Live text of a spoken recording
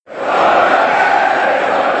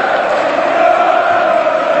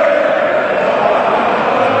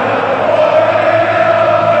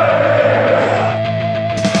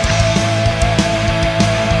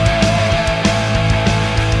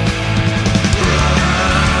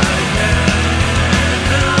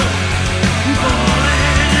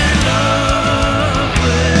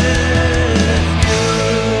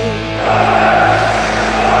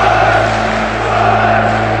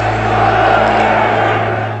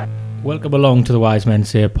Welcome along to the Wise Men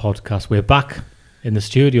Say podcast. We're back in the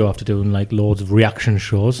studio after doing like loads of reaction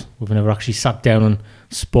shows. We've never actually sat down and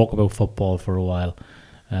spoke about football for a while.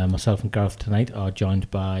 Myself and Gareth tonight are joined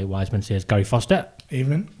by Wise Men Say's Gary Foster.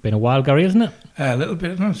 Evening. Been a while, Gary, isn't it? A little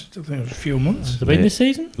bit, no, I think it was a few months. Has it been this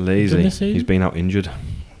season? Lazy. This season? He's been out injured.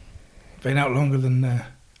 Been out longer than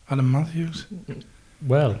Adam Matthews.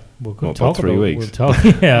 Well, we'll What, talk about 3 about weeks? We'll talk.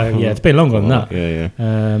 yeah, it's been longer than that. Yeah.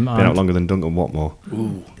 Been out longer than Duncan Watmore.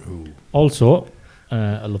 Also,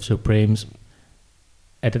 I Love Supremes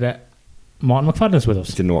editor Martin McFadden's with us.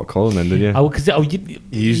 Didn't know what to call him then, did you?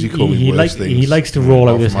 He usually calls me worse things. He likes to roll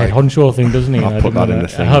out this head honcho thing, doesn't he? I'll put that in the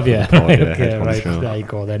thing. Have you? Yeah, Okay, head right. honcho. There you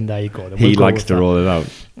go. Then He We'll go likes with to that. roll it out.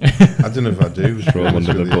 I don't know if I do. Just throw him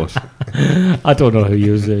under the bus. I don't know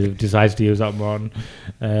who decides to use that, Martin.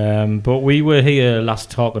 But we were here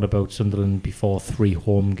last talking about Sunderland before 3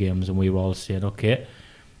 home games, and we were all saying, okay,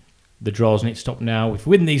 the draws need to stop now. If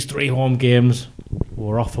we win these 3 home games,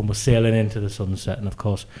 we're off and we're sailing into the sunset. And of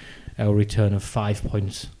course, our return of 5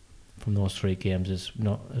 points from those 3 games is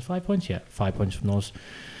 5 points. Yeah, 5 points from those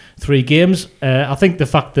 3 games. I think the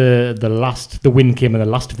fact the win came in the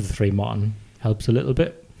last of the 3, Martin, helps a little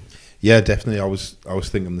bit. Yeah, definitely. I was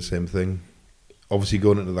thinking the same thing. Obviously,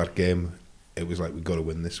 going into that game, it was like we've got to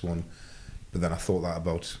win this one. But then I thought that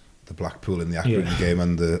about the Blackpool and the Accrington game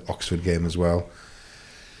and the Oxford game as well.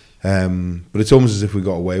 But it's almost as if we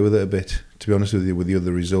got away with it a bit, to be honest with you, with the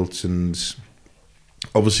other results. And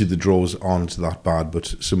obviously the draws aren't that bad,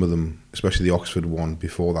 but some of them, especially the Oxford one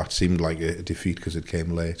before that, seemed like a defeat because it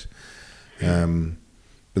came late.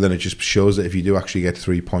 But then it just shows that if you do actually get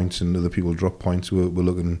 3 points and other people drop points, we're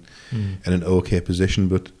looking in an okay position,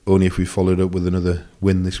 but only if we followed up with another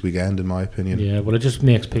win this weekend, in my opinion. Yeah, well, it just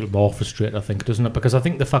makes people more frustrated, I think, doesn't it? Because I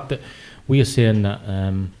think the fact that we are saying that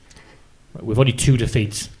we've only 2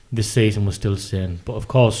 defeats this season, we're still saying, but of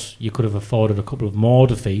course you could have afforded a couple of more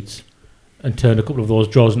defeats and turned a couple of those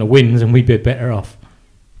draws into wins, and we'd be better off.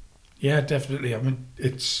 Yeah, definitely. I mean,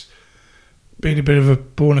 it's been a bit of a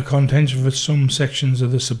bone of contention for some sections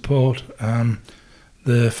of the support.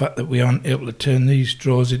 The fact that we aren't able to turn these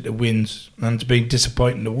draws into wins, and it's been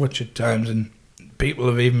disappointing to watch at times, and people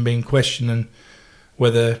have even been questioning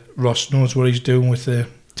whether Ross knows what he's doing with the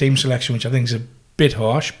team selection, which I think is a bit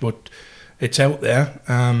harsh, but it's out there.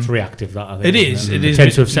 It's reactive, that, I think. It is. It is. It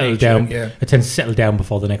tends to have settled down. Yeah. It tends to settle down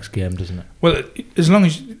before the next game, doesn't it? Well, as long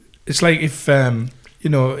as it's like if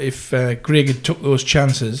Greg had took those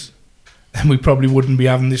chances, then we probably wouldn't be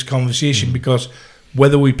having this conversation, because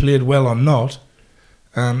whether we played well or not,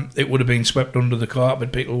 it would have been swept under the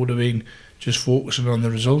carpet. People would have been just focusing on the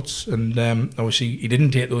results, and obviously he didn't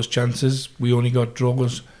take those chances. We only got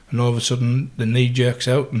draws, and all of a sudden the knee jerks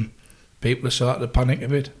out, and people are starting to panic a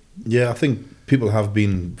bit. Yeah, I think people have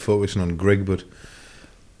been focusing on Greg, but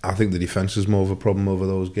I think the defence is more of a problem over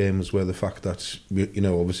those games, where the fact that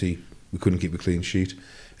obviously we couldn't keep a clean sheet,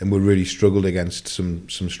 and we really struggled against some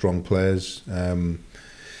strong players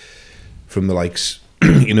from the likes,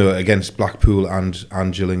 against Blackpool and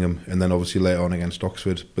Gillingham, and then obviously later on against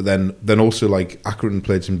Oxford. But then also like Accrington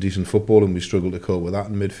played some decent football, and we struggled to cope with that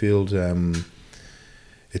in midfield.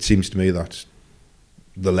 It seems to me that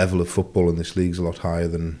the level of football in this league is a lot higher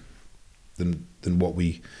than what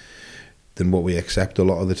we accept a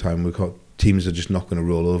lot of the time. We've got teams are just not going to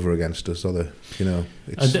roll over against us, are they?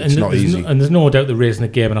 It's not easy. And there's no doubt they're raising the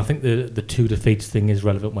game, and I think the 2 defeats thing is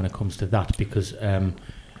relevant when it comes to that, because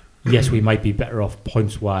yes, we might be better off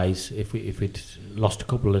points wise if we'd lost a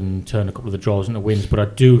couple and turned a couple of the draws into wins, but I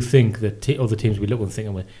do think that other teams we look and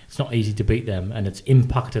think, well, it's not easy to beat them, and it's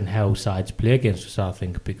impacting how sides play against us, I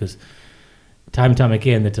think, because time and time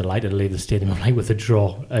again they're delighted to leave the stadium right with a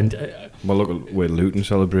draw. And well, look at where Luton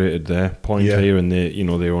celebrated their point here, and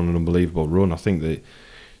they're on an unbelievable run. I think the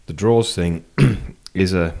draws thing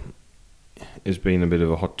is been a bit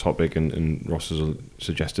of a hot topic, and Ross has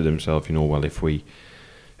suggested himself, well, if we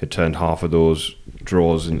had turned half of those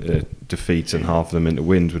draws into defeats and half of them into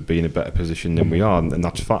wins, would be in a better position than we are, and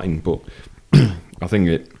that's fine. But I think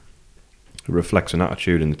it reflects an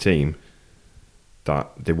attitude in the team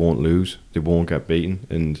that they won't lose, they won't get beaten,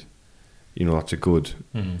 and that's a good.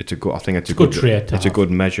 It's a good. I think it's a good trait. It's a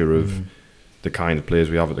good measure of the kind of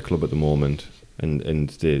players we have at the club at the moment, and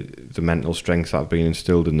the mental strength that have been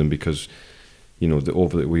instilled in them, because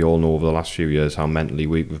we all know over the last few years how mentally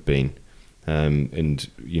weak we've been, and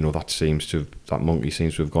that monkey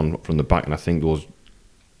seems to have gone from the back, and I think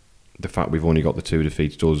the fact we've only got the 2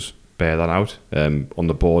 defeats does bear that out. On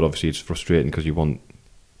the board, obviously, it's frustrating because you want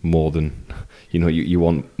more than you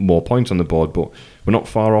want more points on the board, but we're not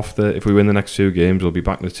far off. If we win the next 2 games, we'll be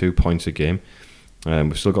back to 2 points a game.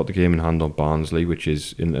 We've still got the game in hand on Barnsley, which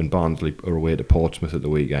is and Barnsley are away to Portsmouth at the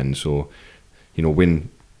weekend. So, win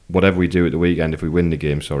whatever we do at the weekend. If we win the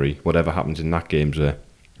game, whatever happens in that game's a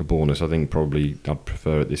bonus. I think probably I'd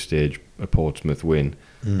prefer at this stage a Portsmouth win,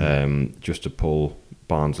 just to pull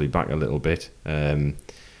Barnsley back a little bit. And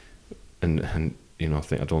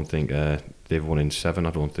I don't think they've won in 7.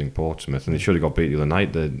 I don't think Portsmouth, and they should have got beat the other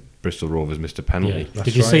night. The Bristol Rovers missed a penalty. Yeah.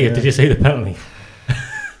 Did you see it? Did you see the penalty?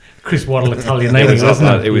 Chris Waddle, Italian name,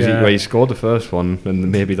 wasn't it? It was where he scored the first one,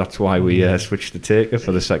 and maybe that's why we switched to Taker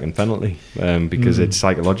for the second penalty, because it's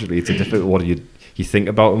psychologically it's a difficult. What do you think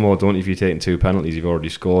about them, or don't you? If you're taking 2 penalties, you've already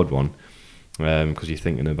scored one. Because you're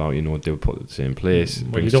thinking about, they were put at the same place.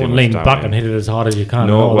 Well, you don't lean back and hit it as hard as you can.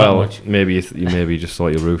 No, well, maybe you just thought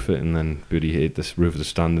you roof it, and then Booty hit the roof of the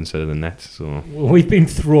stand instead of the net. So we've been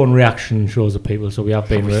throwing reaction shows at people, so we have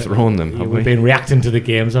been throwing them. We've been reacting to the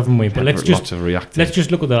games, haven't we? But let's just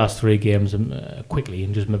look at the last 3 games quickly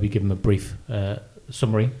and just maybe give them a brief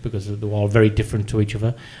summary, because they're all very different to each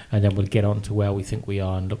other, and then we'll get on to where we think we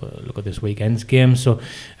are and look at this weekend's game. So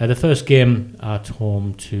the first game at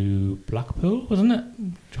home to Blackpool, wasn't it?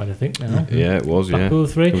 I'm trying to think now. Yeah, it was. Blackpool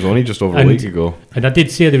 3. It was only just over a week ago. And I did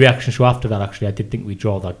see the reaction show after that. Actually, I did think we'd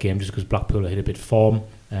draw that game just because Blackpool hit a bit of form,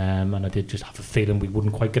 and I did just have a feeling we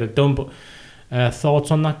wouldn't quite get it done. But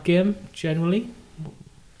thoughts on that game generally?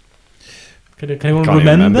 Can anyone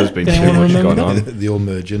remember? There's been too much going on. They all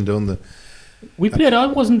merge in, don't they? We played. I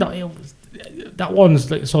wasn't that. That one's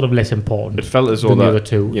sort of less important. It felt as though the other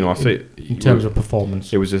two. I think in terms of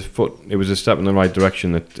performance, it was a step in the right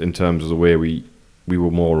direction. That in terms of the way we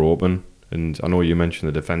were more open. And I know you mentioned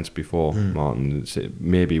the defence before, Martin.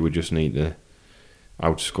 Maybe we just need to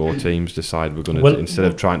outscore teams. Decide we're going to instead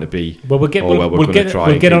of trying to be. Well, we'll get on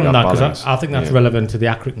that because I think that's relevant to the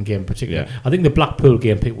Accrington game, particularly. Yeah. I think the Blackpool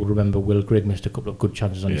game, people remember Will Grigg missed a couple of good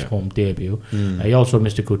chances on his home debut. He also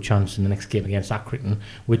missed a good chance in the next game against Accrington,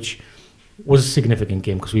 which was a significant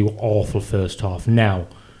game because we were awful first half. Now,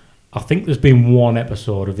 I think there's been one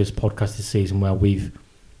episode of this podcast this season where we've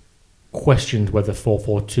questioned whether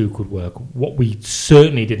 4-4-2 could work. What we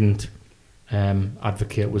certainly didn't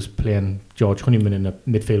advocate was playing George Honeyman in a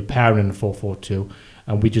midfield pairing in a 4-4-2,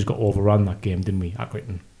 and we just got overrun that game, didn't we,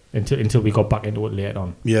 Accrington? Until we got back into it later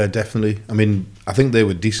on. Yeah, definitely. I mean, I think they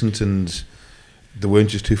were decent and they weren't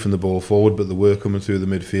just hoofing the ball forward, but they were coming through the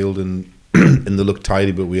midfield and and they looked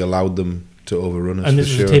tidy, but we allowed them to overrun us. And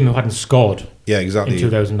this was a team who hadn't scored. Yeah, exactly. In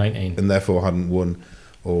 2019, and therefore hadn't won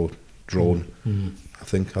or drawn. I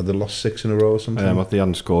think had they lost 6 in a row or something. They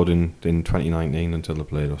hadn't scored in 2019 until they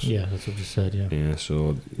played us. Yeah, that's what you said. Yeah. Yeah,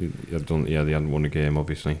 so they hadn't won a game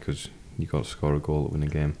obviously because you got to score a goal to win a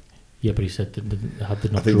game. Yeah, but he said that they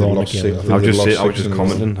had not drawn a game. I was just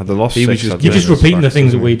commenting. Had they lost 6? You're just repeating the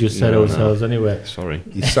things that we just said ourselves anyway. Sorry.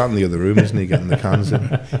 He's sat in the other room, isn't he, getting the cans in?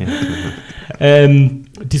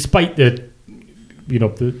 Despite the, we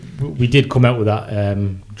did come out with that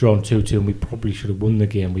drawn 2-2, and we probably should have won the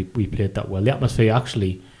game. We played that well. The atmosphere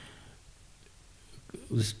actually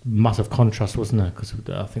was massive contrast, wasn't it? Because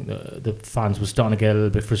I think the fans were starting to get a little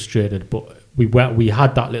bit frustrated, but we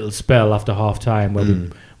had that little spell after half time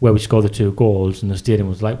where we scored the 2 goals, and the stadium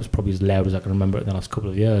was probably as loud as I can remember it in the last couple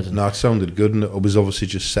of years. No, it sounded good, and it was obviously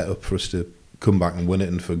just set up for us to come back and win it,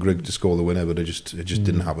 and for Grigg to score the winner, but it just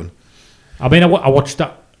didn't happen. I mean, I watched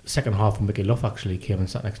that second half when Mickey Luff actually came and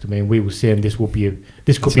sat next to me, and we were saying this could be a big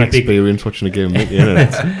experience watching a game.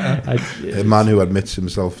 A man who admits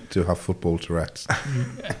himself to have football Tourette's.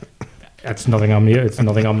 It's nothing I'm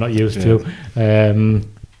not used to.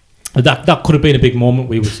 That could have been a big moment.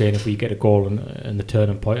 We were saying if we get a goal in the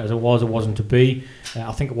turning point, as it wasn't to be.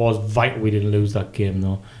 I think it was vital we didn't lose that game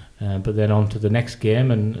though. But then on to the next game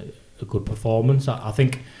and a good performance. I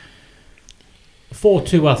think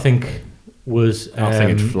 4-2. I think was. I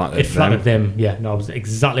think it flattered them. Yeah, no, it was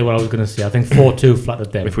exactly what I was going to say. I think 4-2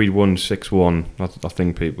 flattered them. If we'd won 6-1, I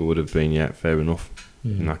think people would have been fair enough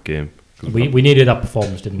in that game. We needed that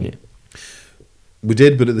performance, didn't we? Yeah. We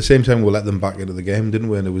did, but at the same time, we let them back into the game, didn't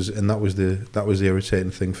we? And that was the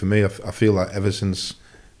irritating thing for me. I feel like ever since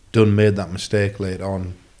Dunn made that mistake late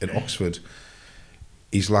on at Oxford,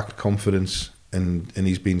 he's lacked confidence and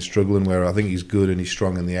he's been struggling. Where I think he's good and he's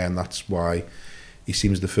strong in the air, and that's why he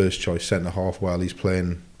seems the first choice centre half while he's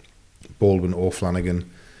playing Baldwin or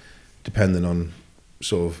Flanagan, depending on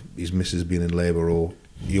sort of his missus being in labour, or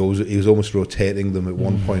he was almost rotating them at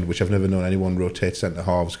one point, which I've never known anyone rotate centre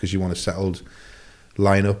halves because you want a settled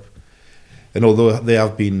line-up. And although they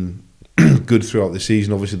have been good throughout the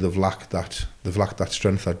season, obviously they've lacked that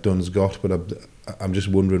strength that Dunn's got. But I'm just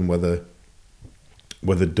wondering whether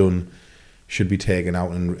Dunn should be taken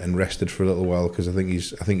out and rested for a little while, because I think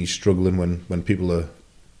he's struggling when people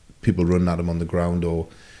run at him on the ground or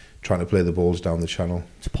trying to play the balls down the channel.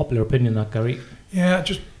 It's a popular opinion, that, Gary. Yeah,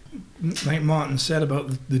 just like Martin said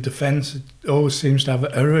about the defence, it always seems to have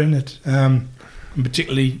an error in it. And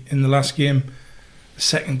particularly in the last game, the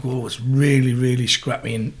second goal was really, really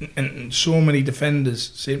scrappy, and so many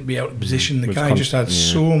defenders seemed to be out of position. The guy just had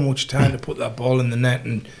so much time to put that ball in the net,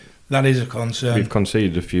 and that is a concern. We've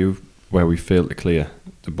conceded a few where we failed to clear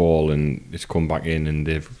the ball, and it's come back in, and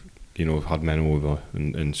they've had men over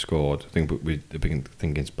and scored. I think the big thing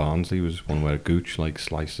against Barnsley was one where Gooch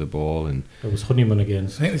sliced the ball, and it was Honeyman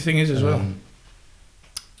against. I think the thing is as well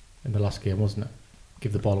in the last game, wasn't it?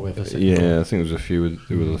 Give the ball away for a second. Yeah, goal. I think it was a few.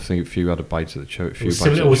 I think a few had a bite at the choke. It was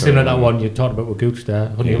similar to that one you talked about with Gooch there.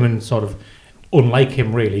 Honeyman sort of, unlike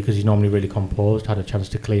him really, because he's normally really composed, had a chance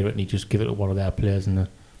to clear it, and he just give it to one of their players and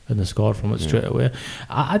they scored from it straight away.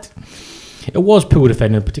 It was poor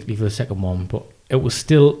defending, particularly for the second one, but it was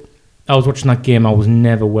still. I was watching that game. I was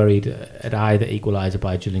never worried at either equaliser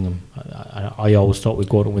by Gillingham. I always thought we'd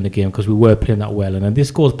go to win the game because we were playing that well. And then this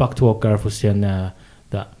goes back to what Gareth was saying there,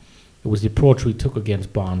 that it was the approach we took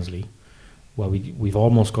against Barnsley, where we've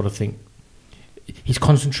almost got to think. He's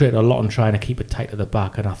concentrated a lot on trying to keep it tight at the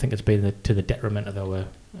back, and I think it's been to the detriment of our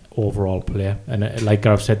overall play. And like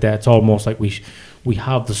Gareth said there, it's almost like we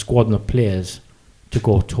have the squad and the players to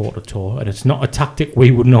go toe to toe, and it's not a tactic we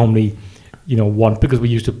would normally want, because we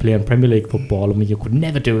used to play in Premier League football. I mean, you could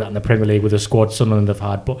never do that in the Premier League with the squad Sunderland have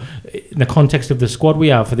had, but in the context of the squad we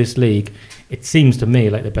have for this league, it seems to me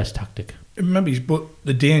like the best tactic. Maybe, but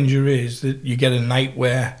the danger is that you get a night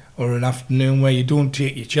where, or an afternoon where you don't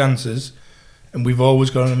take your chances, and we've always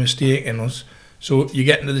got a mistake in us. So you're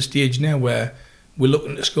getting to the stage now where we're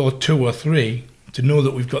looking to score 2 or 3 to know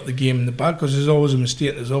that we've got the game in the bag, because there's always a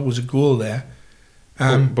mistake, there's always a goal there.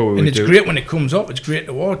 And it's great when it comes up, it's great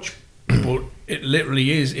to watch. But it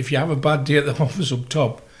literally is, if you have a bad day at the office up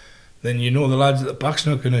top, then the lads at the back's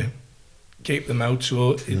not going to keep them out.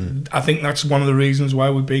 So I think that's one of the reasons why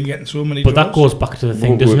we've been getting so many draws. But that goes back to the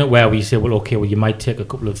thing, doesn't it, where we say, well, okay, you might take a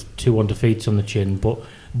couple of 2-1 defeats on the chin, but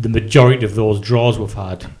the majority of those draws we've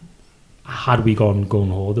had we gone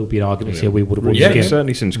home, there would be an argument to say we would have won the game.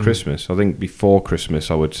 Certainly since Christmas. I think before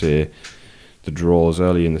Christmas, I would say the draws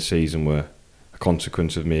early in the season were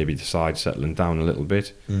consequence of maybe the side settling down a little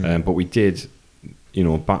bit, but we did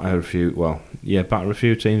batter a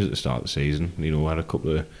few teams at the start of the season. Had a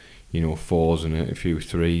couple of 4s and a few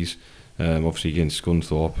 3s. Obviously against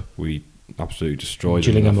Scunthorpe we absolutely destroyed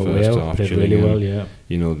Gillingham them in the first away, half. played Gillingham,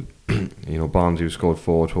 really well, Barnsley scored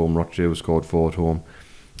 4 at home, Rochdale scored 4 at home.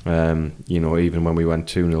 Even when we went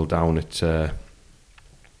 2-0 down at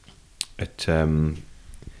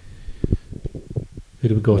who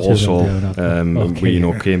did we go Walsall, to?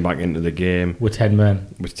 We came back into the game with 10 men.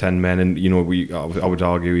 And I would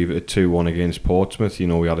argue even at 2-1 against Portsmouth,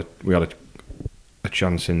 we had a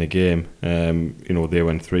chance in the game. They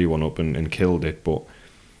went 3-1 up and killed it, but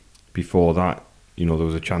before that, there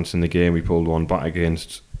was a chance in the game. We pulled one back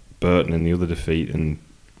against Burton in the other defeat, and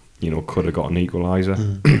could have got an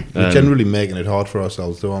equaliser. We're generally making it hard for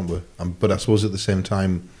ourselves, though, aren't we? But I suppose at the same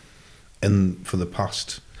time, for the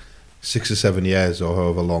past 6 or 7 years or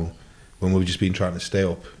however long, when we've just been trying to stay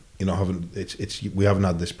up, we haven't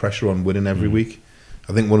had this pressure on winning every week.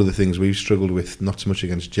 I think one of the things we've struggled with, not so much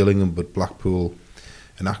against Gillingham, but Blackpool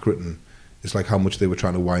and Accrington, is like how much they were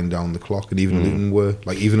trying to wind down the clock, and even Luton were,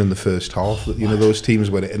 like even in the first half, those teams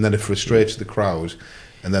where and then it frustrates the crowd,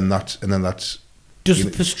 and then that's does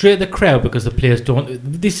it frustrate the crowd because the players don't?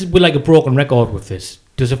 We're like a broken record with this.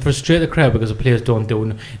 Does it frustrate the crowd because the players don't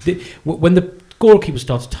do it? When the goalkeeper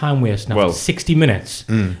starts time wasting after 60 minutes,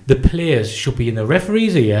 the players should be in the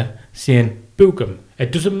referee's ear saying, book him.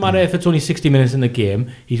 It doesn't matter if it's only 60 minutes in the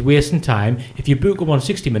game, he's wasting time. If you book him on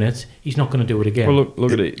 60 minutes, he's not going to do it again. Well,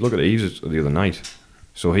 look at Eves the other night.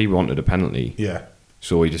 So he wanted a penalty. Yeah.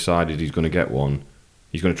 So he decided he's going to get one.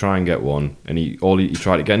 He's going to try and get one, and he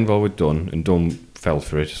tried to get involved with Dunn, and Dunn fell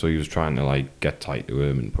for it. So he was trying to get tight to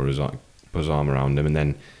him and put his arm around him, and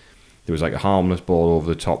then there was a harmless ball over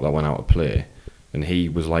the top that went out of play. And he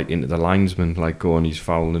was into the linesman, going, he's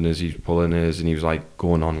fouling his, he's pulling his, and he was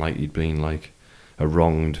going on like he'd been a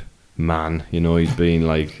wronged man. He's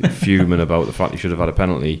been fuming about the fact he should have had a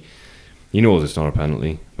penalty. He knows it's not a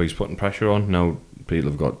penalty, but he's putting pressure on. Now people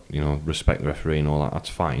have got respect the referee and all that. That's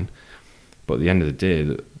fine. But at the end of the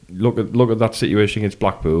day, look at that situation against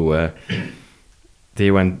Blackpool where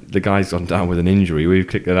the guy's gone down with an injury. We've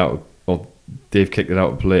kicked it out, or they've kicked it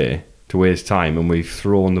out of play to waste time, and we've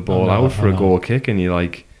thrown the ball out for a goal kick, and you're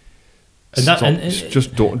like, And that,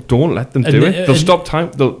 just don't let them do it. They'll stop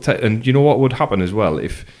time. And you know what would happen as well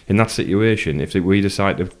if in that situation, if we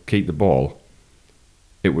decide to keep the ball,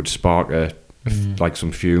 it would spark like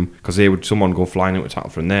some fume because someone go flying into a tackle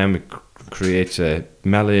from them. It creates a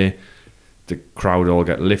melee. The crowd all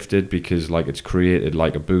get lifted because like it's created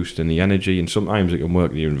like a boost in the energy, and sometimes it can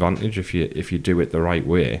work to your advantage if you do it the right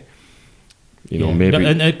way. You know,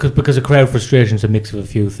 maybe because a crowd frustration is a mix of a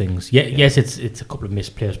few things. Yes, it's a couple of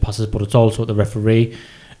misplaced passes, but it's also at the referee.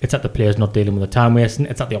 It's at the players not dealing with the time wasting.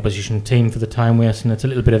 It's at the opposition team for the time wasting. It's a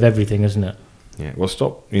little bit of everything, isn't it? Yeah, well,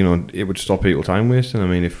 it would stop people time wasting. I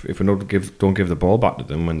mean, if we don't give the ball back to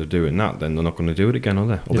them when they're doing that, then they're not going to do it again, are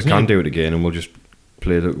they? Or they can do it again, and we'll just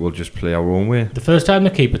play our own way. The first time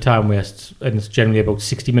they keep a time waste, and it's generally about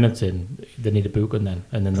 60 minutes in, they need a booking and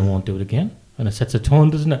then they won't do it again. And it sets a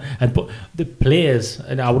tone, doesn't it? But the players,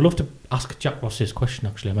 and I would love to ask Jack Ross this question,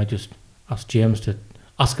 actually. I might just ask James to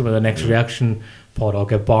ask him at the next reaction pod, or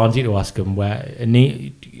get Barnesy to ask him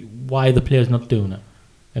why are the players not doing it?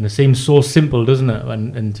 And it seems so simple, doesn't it?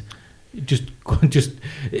 And just and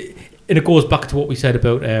it goes back to what we said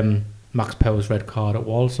about Max Power's red card at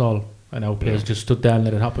Walsall, and our players just stood there and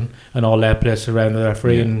let it happen, and all their players surrounded the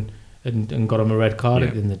referee and got him a red card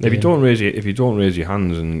at the end of the day. If you don't raise your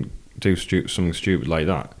hands and do something stupid like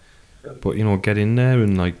that, but get in there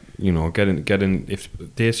and get in. If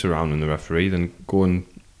they're surrounding the referee, then go and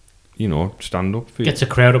stand up for you. Gets a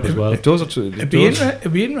crowd up as well. It does. It'd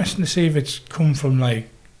be interesting to see if it's come from like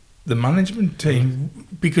the management team,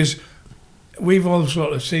 because we've all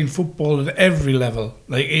sort of seen football at every level,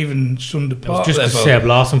 like even Sunday Park just level. Seb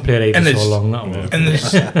Larson played even so long that way. And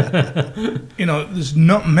there's there's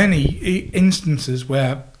not many instances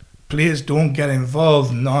where players don't get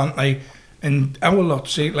involved and aren't like, and our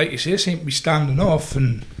lot, like you say, seem to be standing off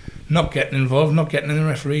and not getting involved, not getting in the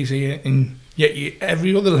referees here. And yet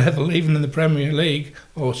every other level, even in the Premier League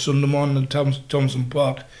or Sunday morning at Thompson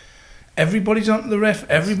Park, everybody's on the ref,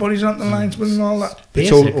 everybody's on the linesman and all that. It's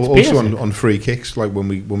also on free kicks. Like when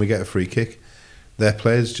we get a free kick, their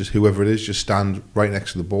players, just whoever it is, just stand right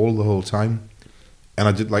next to the ball the whole time. And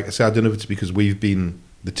I don't know if it's because we've been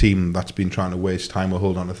the team that's been trying to waste time or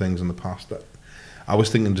hold on to things in the past. That I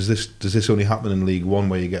was thinking, does this only happen in League One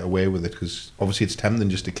where you get away with it? Because obviously it's tempting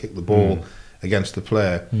just to kick the ball against the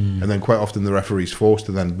player, and then quite often the referee's forced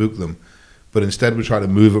to then book them. But instead we try to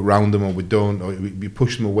move it around them, or we don't, or we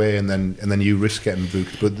push them away, and then you risk getting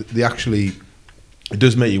booked. But it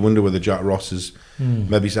does make you wonder whether Jack Ross has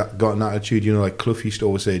maybe got an attitude. Like Clough used to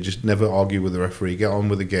always say, just never argue with the referee, get on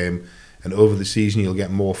with the game. And over the season, you'll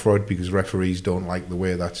get more fraud because referees don't like the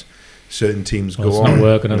way that certain teams go on. It's not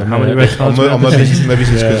working. How many red cards? Maybe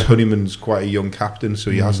it's just because Honeyman's quite a young captain,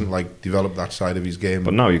 so he hasn't developed that side of his game.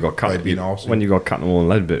 But now you got when you got Cattermole and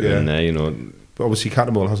Ledbetter in there, But obviously,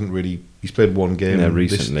 Cattermole hasn't really. He's played one game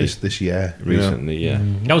recently. This year. Recently,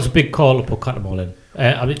 that was a big call to put Cattermole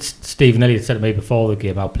in. Stephen Elliott said to me before the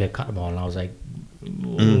game, "I'll play Cattermole," and I was like,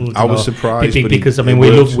 I was surprised because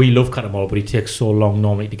we love Cattermole, but he takes so long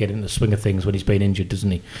normally to get into the swing of things when he's been injured,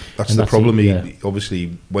 doesn't he? That's the problem.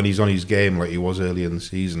 Obviously, when he's on his game like he was earlier in the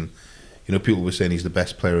season, people were saying he's the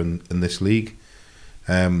best player in this league.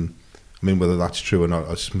 I mean, whether that's true or not,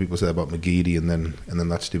 as some people say about McGeady, and then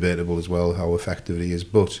that's debatable as well, how effective he is.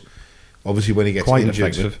 But obviously, when he gets quite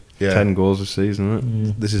injured, effective. 10 goals this season, isn't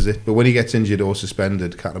it? This is it. But when he gets injured or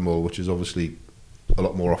suspended, Cattermole, which is obviously a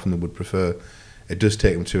lot more often than would prefer, it does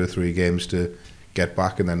take him 2 or 3 games to get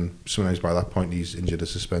back, and then sometimes by that point he's injured or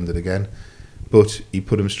suspended again. But he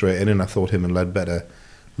put him straight in, and I thought him and Ledbetter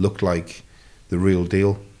looked like the real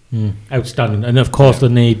deal. Outstanding. And of course they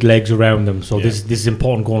need legs around them, so this is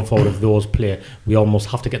important going forward. If those play, we almost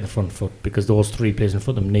have to get in the front foot, because those 3 players in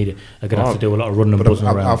front of them are going to have to do a lot of running and buzzing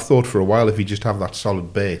around. I've thought for a while, if you just have that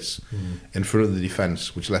solid base in front of the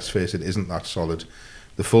defence, which, let's face it, isn't that solid,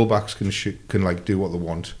 the fullbacks can do what they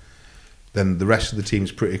want, then the rest of the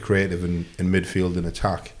team's pretty creative in midfield and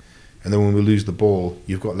attack. And then when we lose the ball,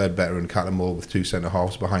 you've got Ledbetter and Cattermole with 2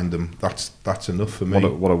 centre-halves behind them. That's enough for me.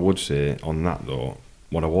 What I would say on that, though,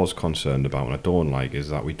 what I was concerned about and I don't like, is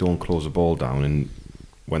that we don't close the ball down, and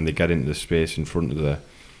when they get into the space in front of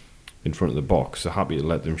the box, they're happy to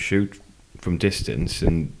let them shoot from distance,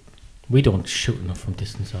 and we don't shoot enough from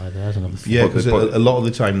distance either. That's another thing. Yeah, because a lot of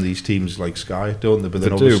the time these teams like Sky, don't they? But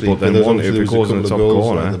then if it goes in the top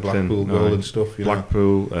corner, like the Blackpool goal and stuff.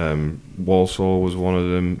 Blackpool, Walsall was one of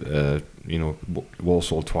them.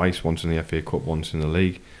 Walsall twice, once in the FA Cup, once in the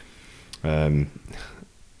league.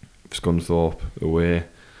 Scunthorpe away,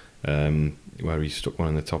 where he stuck one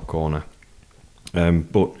in the top corner.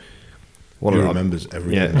 But what he remembers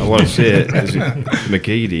everything. Yeah, I want to say is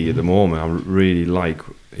McGeady at the moment. I really like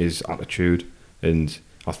his attitude, and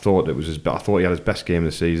I thought it was I thought he had his best game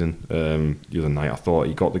of the season the other night. I thought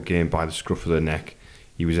he got the game by the scruff of the neck.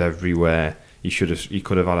 He was everywhere. He could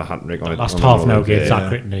have had a hat trick on it. Last half an hour against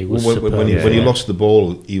Accrington, he was when he lost the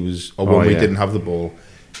ball, he was, or when we didn't have the ball,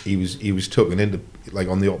 he was tucking into like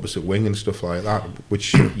on the opposite wing and stuff like that,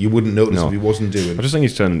 which you wouldn't notice if he wasn't doing. I just think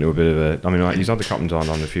he's turned into a bit of a. I mean, like, he's had the captain's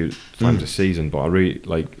arm on a few times this season, but I really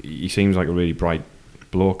like. He seems like a really bright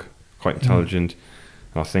bloke, quite intelligent.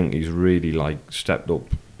 And I think he's really like stepped up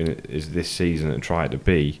this season and tried to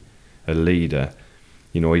be a leader.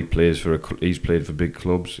 You know, he's played for big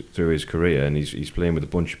clubs through his career, and he's playing with a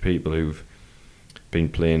bunch of people who've been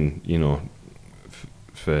playing, you know,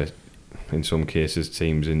 for in some cases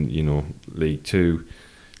teams in, you know, League 2,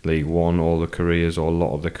 League 1, all the careers, or a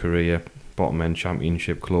lot of the career, bottom end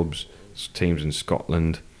Championship clubs, teams in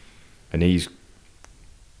Scotland, and he's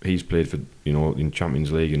played for, you know, in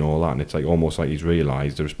Champions League and all that, and it's like almost like he's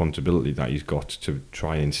realised the responsibility that he's got to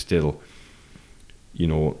try and instill, you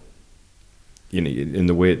know, in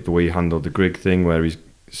the way he handled the Grigg thing, where he's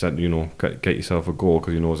said, you know, get yourself a goal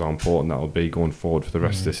because he knows how important that'll be going forward for the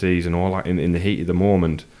rest of the season. All that in the heat of the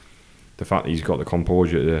moment, the fact that he's got the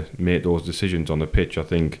composure to make those decisions on the pitch, I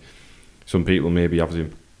think some people maybe have. Do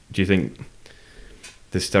you think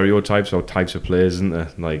there's stereotypes or types of players, isn't there?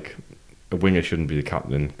 Like a winger shouldn't be the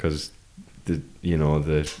captain because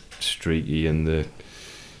the streaky and the.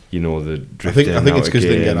 You know, the I think it's because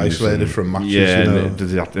they get isolated from matches. Yeah, you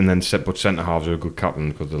know. and then centre halves are a good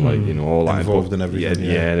captain because they're like, you know, all that involved in everything.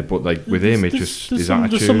 Yeah, but like with him, it just his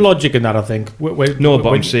attitude. There's some logic in that, I think.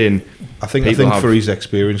 I'm saying, I think for his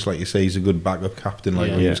experience, like you say, he's a good backup captain.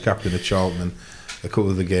 Like when he was captain at Charlton and a couple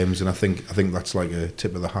of the games, and I think that's like a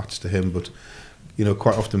tip of the hats to him. But you know,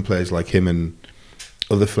 quite often players like him and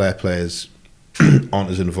other flair players aren't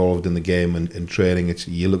as involved in the game and in training.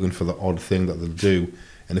 You're looking for the odd thing that they'll do.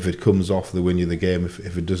 And if it comes off, they win you the game.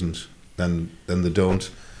 If it doesn't, then they don't.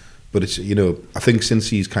 But it's, you know, I think since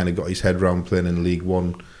he's kind of got his head round playing in League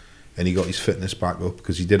One, and he got his fitness back up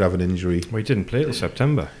because he did have an injury. Well, he didn't play till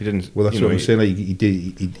September. He didn't. Well, that's what I'm saying. Like,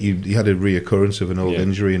 he had a reoccurrence of an old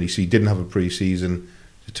injury, and he didn't have a pre-season.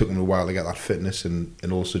 It took him a while to get that fitness,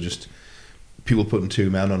 and also just people putting two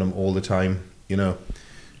men on him all the time. You know,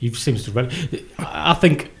 I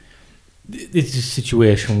think. It's a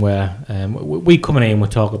situation where we come in and we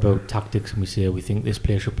talk about tactics and we say we think this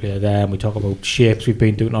player should play there, and we talk about shapes we've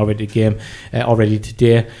been doing already today.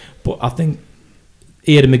 But I think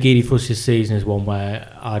Aidan McGeady for us this season is one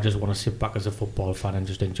where I just want to sit back as a football fan and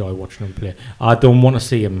just enjoy watching him play. I don't want to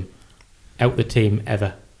see him out the team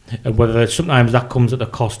ever, and whether sometimes that comes at the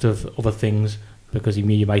cost of other things. Because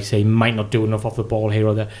you might say he might not do enough off the ball here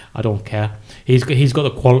or there. I don't care. He's got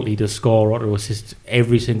the quality to score or to assist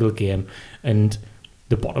every single game. And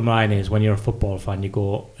the bottom line is, when you're a football fan, you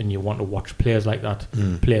go and you want to watch players like that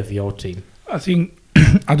play for your team. I think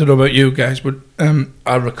I don't know about you guys, but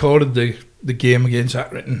I recorded the game against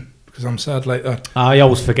Accrington because I'm sad like that. I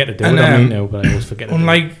always forget to do it. I mean now, but I always forget to do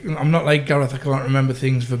it. I'm not like Gareth, I can't remember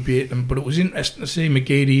things verbatim, but it was interesting to see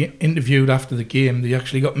McGeady interviewed after the game. They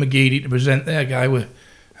actually got McGeady to present their guy with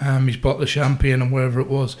his bottle of champagne and wherever it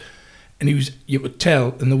was. And you could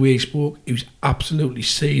tell in the way he spoke, he was absolutely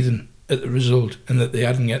seething at the result and that they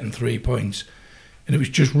hadn't gotten 3 points. And it was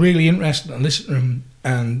just really interesting to listen to him.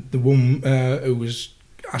 And the woman who was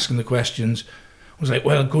asking the questions was like,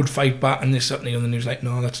 well, good fight back and this, that and the other. And he was like,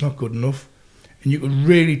 no, that's not good enough. And you could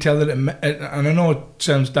really tell that and I know it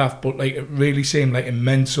sounds daft, but like it really seemed like it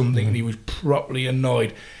meant something, and he was properly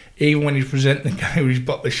annoyed. Even when he was presenting the guy with his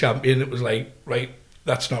bottle of champagne, it was like, right,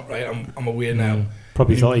 that's not right, I'm away now.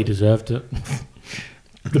 Probably thought he deserved it.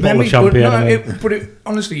 The bottle of champagne. But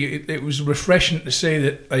honestly, it was refreshing to say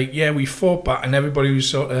that, like, yeah, we fought back and everybody was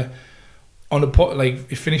sort of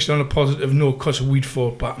it finished on a positive note because we'd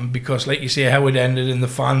fought back, and because, like you say, how it ended and the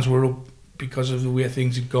fans were up because of the way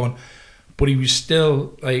things had gone. But he was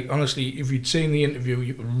still, like, honestly, if you'd seen the interview,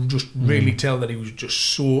 you could just really tell that he was just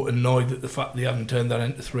so annoyed at the fact they hadn't turned that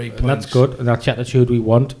into 3 points. And that's good, and that's the attitude we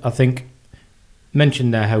want. I think,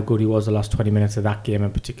 mentioned there how good he was the last 20 minutes of that game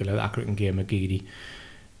in particular, the Accrington game, McGeady.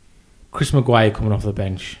 Chris Maguire coming off the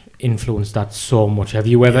bench influenced that so much. Have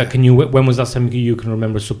you ever? When was that something you can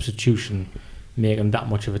remember a substitution making that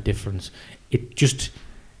much of a difference? It just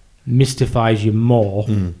mystifies you more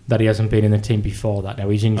that he hasn't been in the team before that. Now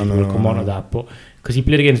his injury will come on to that, but because he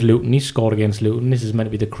played against Luton, he scored against Luton. This is meant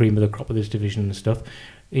to be the cream of the crop of this division and stuff.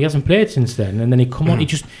 He hasn't played since then, and then he come on.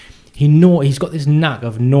 He's got this knack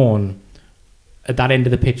of knowing at that end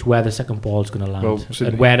of the pitch where the second ball is going to land,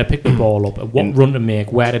 and where to pick the ball up, and what run to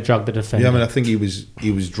make, where to drag the defender. Yeah, I mean, I think he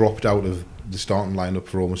was dropped out of the starting lineup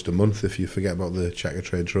for almost a month. If you forget about the Checker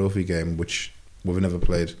Trade Trophy game, which we've never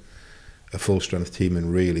played a full strength team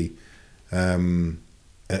in really.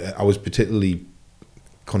 I was particularly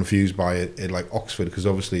confused by it at like Oxford because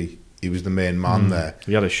obviously he was the main man there.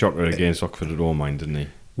 He had a shocker against Oxford at home, didn't he?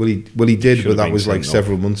 Well, he did, Should but have that been was like sent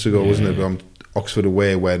several months ago, wasn't it? But Oxford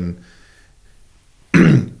away when,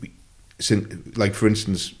 like for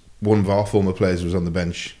instance, one of our former players was on the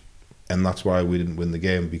bench, and that's why we didn't win the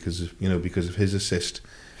game because of his assist.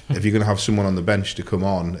 If you're going to have someone on the bench to come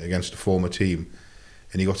on against a former team,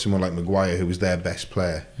 and you got someone like Maguire who was their best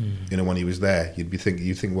player, when he was there, you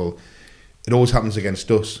think, well, it always happens against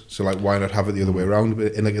us, so like why not have it the other way around?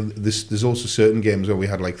 But and like there's also certain games where we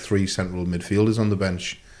had like 3 central midfielders on the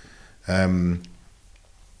bench.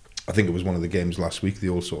 I think it was one of the games last week. They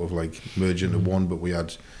all sort of like merged into one, but we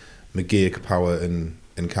had McGeer, Kapoor, and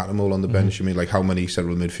Catamol on the bench. I mean, like how many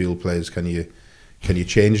central midfield players can you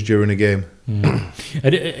change during a game?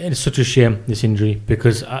 It's such a shame, this injury,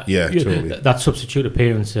 because totally. That substitute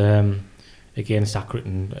appearance against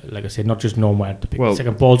Accrington, like I said, not just knowing where to pick the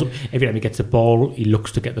second balls up. Every time he gets the ball, he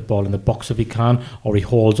looks to get the ball in the box if he can, or he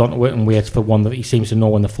holds onto it and waits for one that he seems to know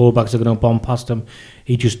when the fullbacks are going to bomb past him.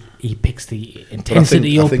 He picks the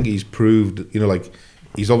intensity up. I think he's proved, like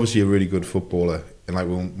he's obviously a really good footballer. And like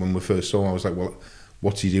when we first saw him, I was like, well,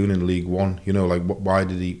 what's he doing in League One? Like why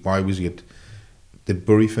was he at... Did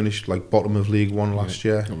Bury finish like bottom of League One last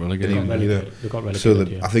year? Got relegated. They got relegated. So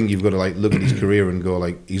I think you've got to like look at his career and go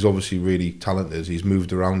like he's obviously really talented. He's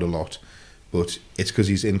moved around a lot, but it's because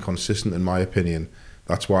he's inconsistent, in my opinion.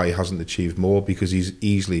 That's why he hasn't achieved more, because he's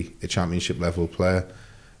easily a championship level player.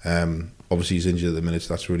 Obviously he's injured at the minute,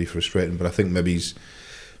 so that's really frustrating. But I think maybe he's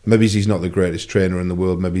not the greatest trainer in the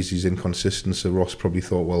world. Maybe he's inconsistent. So Ross probably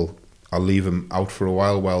thought, well, I'll leave him out for a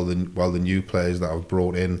while the new players that I've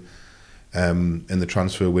brought in the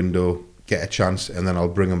transfer window get a chance, and then I'll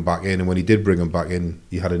bring him back in. And when he did bring him back in,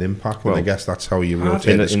 he had an impact. And I guess that's how you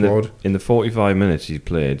rotate the squad. In the 45 minutes he's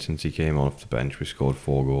played since he came off the bench, we scored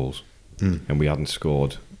 4 goals, and we hadn't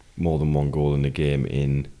scored more than 1 goal in the game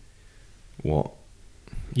in what?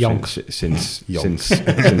 Since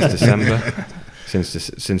December,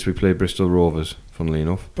 since we played Bristol Rovers, funnily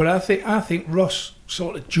enough. But I think Ross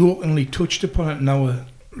sort of jokingly touched upon it in our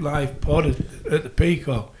live pod at the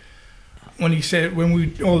Peacock. When he said,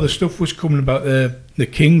 all the stuff was coming about the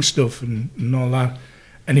King stuff and all that,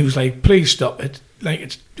 and he was like, please stop it.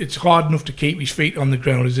 Like, it's hard enough to keep his feet on the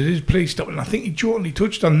ground as it is, please stop it. And I think he jokingly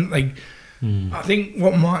touched on, like, I think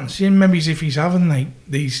what Martin's saying, maybe is if he's having, like,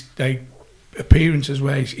 these, like, appearances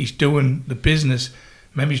where he's doing the business,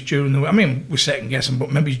 maybe it's during the week. I mean, we're second guessing,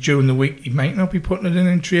 but maybe it's during the week. He might not be putting it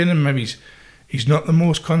in training. Maybe he's not the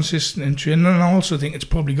most consistent in training. And I also think it's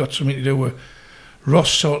probably got something to do with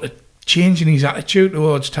Ross sort of changing his attitude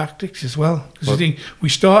towards tactics as well. Because I think we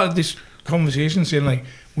started this conversation saying, like,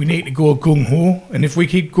 we need to go gung-ho, and if we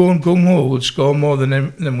keep going gung-ho, we'll score more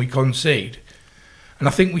than we concede. And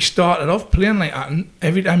I think we started off playing like that, and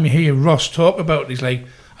every time you hear Ross talk about it, he's like,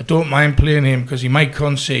 I don't mind playing him because he might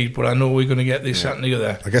concede, but I know we're going to get this, that and the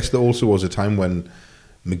other. I guess there also was a time when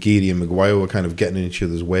McGeady and Maguire were kind of getting in each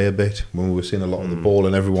other's way a bit, when we were seeing a lot of the ball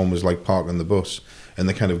and everyone was like parking the bus, and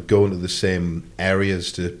they kind of go into the same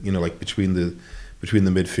areas to, like between the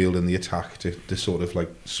midfield and the attack to sort of like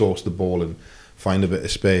source the ball and find a bit of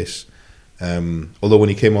space. Although when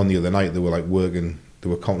he came on the other night, they were like working, they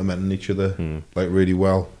were complementing each other like really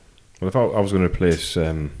well. Well, if I was going to replace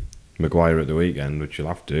Maguire at the weekend, which you'll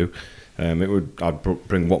have to, I'd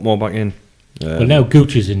bring Watmore back in. Well, now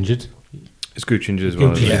Gooch is injured. Is Gooch injured as well?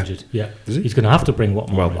 Gooch is injured, yeah. Is he? He's going to have to bring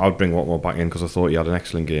Watmore Well, in. I'd bring Watmore back in because I thought he had an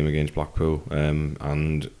excellent game against Blackpool,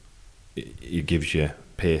 and he gives you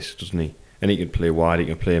pace, doesn't he? And he can play wide, he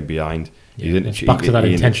can play in behind. Yeah, it's back to that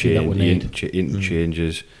intensity that we need.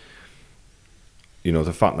 Interchanges.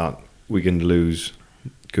 The fact that we can lose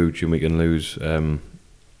Gooch and we can lose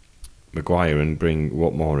Maguire and bring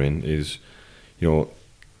Watmore in is,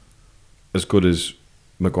 as good as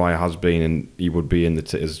Maguire has been, and he would be in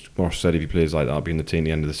as Ross said, if he plays like that, he'll be in the team at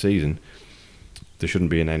the end of the season. There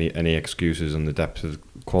shouldn't be any excuses on the depth of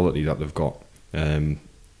quality that they've got. And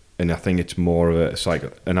I think it's more of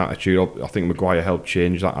an attitude. I think Maguire helped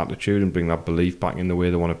change that attitude and bring that belief back in the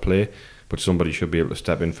way they want to play. But somebody should be able to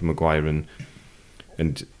step in for Maguire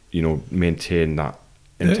and maintain that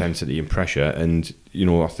intensity and pressure. And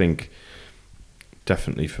I think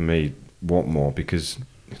definitely for me, Watmore, because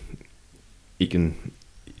he can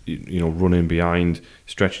run in behind,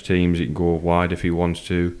 stretch teams. He can go wide if he wants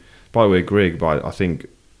to. By the way, Greg, but I think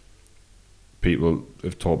people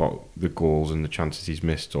have talked about the goals and the chances he's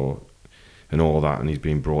missed and all that, and he's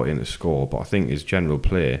been brought in to score. But I think his general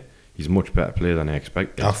play, he's a much better player than I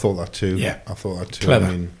expected. I thought that too. Yeah. I thought that too. Clever.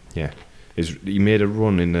 I mean, He made a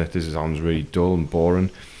run in the. This sounds really dull and boring.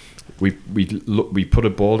 We put a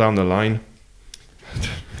ball down the line.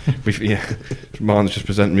 Martin's just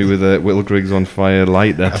presenting me with a Will Griggs on fire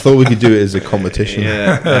light there. I thought we could do it as a competition.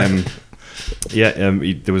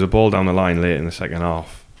 There was a ball down the line late in the second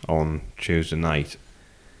half on Tuesday night,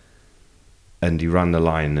 and he ran the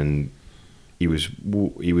line, and he was.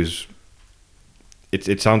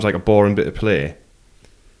 It sounds like a boring bit of play,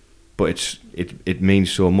 but it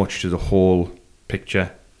means so much to the whole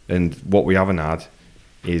picture, and what we haven't had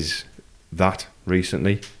is that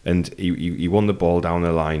recently. And he won the ball down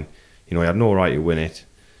the line. He had no right to win it,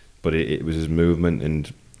 but it was his movement,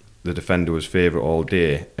 and the defender was favourite all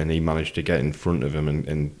day, and he managed to get in front of him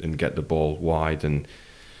and get the ball wide, and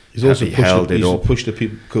he's also pushed a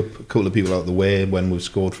couple of people out of the way when we've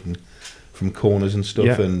scored from corners and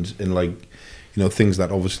stuff, and things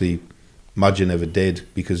that obviously Madja never did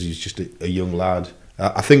because he's just a young lad.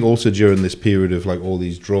 I think also during this period of all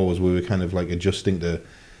these draws, we were kind of adjusting to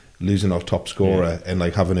losing our top scorer and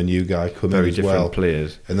having a new guy come in as well. Very different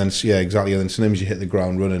players. And then exactly. And then sometimes you hit the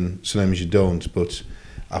ground running, sometimes you don't. But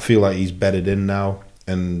I feel like he's bedded in now.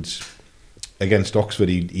 And against Oxford,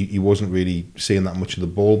 he wasn't really seeing that much of the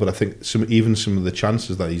ball. But I think some of the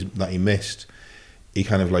chances that he missed, he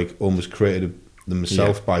kind of almost created them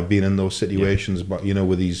himself by being in those situations. But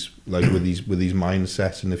with these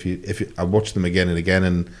mindsets. And I watched them again and again,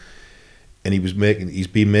 and he's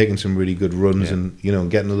been making some really good runs, and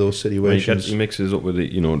getting to those situations. He mixes up with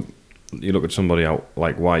it. You look at somebody out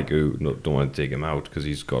like White, who don't want to dig him out because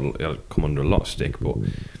he's come under a lot of stick. But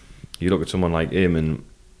you look at someone like him and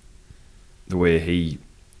the way he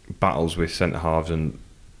battles with centre halves and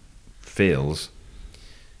fails.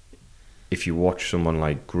 If you watch someone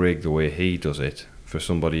like Grigg, the way he does it, for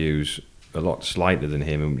somebody who's a lot slighter than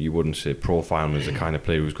him, and you wouldn't say profile him as the kind of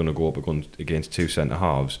player who's going to go up against two centre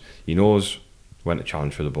halves. He knows when to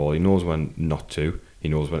challenge for the ball. He knows when not to. He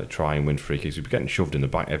knows when to try and win free kicks. He was getting shoved in the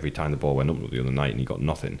back every time the ball went up the other night, and he got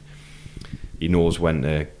nothing. He knows when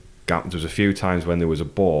to gap. There was a few times when there was a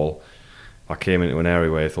ball that came into an area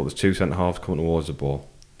where I thought there's two centre halves coming towards the ball,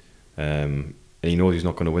 and he knows he's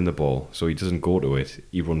not going to win the ball, so he doesn't go to it.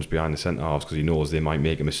 He runs behind the centre halves because he knows they might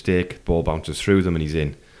make a mistake. Ball bounces through them, and he's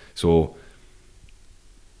in. So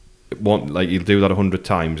he'll do that 100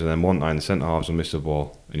 times, and then one time the centre halves will miss the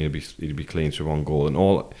ball, and he'll be clean through one goal. And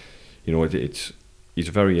all, he's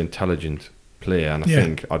a very intelligent player,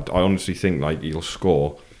 and I honestly think he'll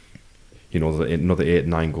score, another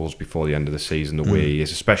 8-9 goals before the end of the season. The way he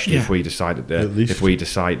is, especially if we decide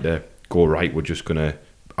to go right, we're just going to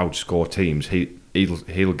outscore teams.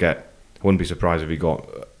 He'll get. I wouldn't be surprised if he got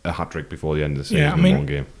a hat-trick before the end of the season in one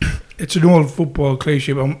game. It's an old football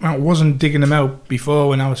cliche, but I wasn't digging him out before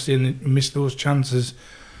when I was saying that we missed those chances.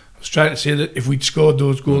 I was trying to say that if we'd scored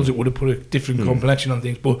those goals, it would have put a different complexion on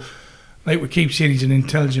things. But we keep saying, he's an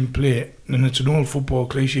intelligent player, and it's an old football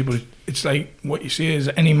cliche, but it's like what you say is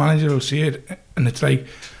any manager will say it, and it's like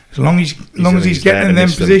as long as he's getting in them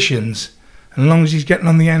positions, and as long as he's getting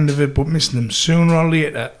on the end of it but missing them, sooner or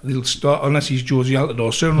later they'll start, unless he's Josie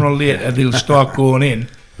Altidore, sooner or later they'll start going in.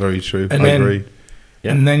 Very true. And I agree.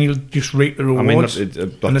 Yeah. And then you'll just reap the rewards.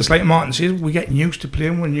 And it's like Martin says, we're getting used to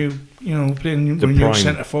playing when you're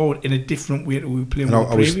centre forward in a different way that we were playing with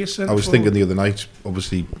the previous centre forward. I was thinking the other night,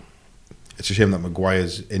 obviously, it's a shame that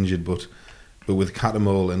Maguire's injured, but with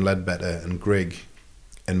Cattermole and Ledbetter and Grigg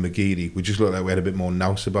and McGeady, we just looked like we had a bit more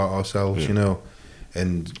nous about ourselves,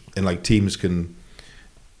 and teams can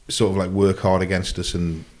sort of work hard against us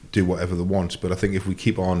and do whatever they want. But I think if we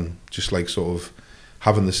keep on just sort of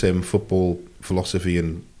having the same football philosophy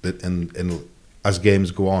and as games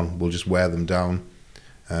go on, we'll just wear them down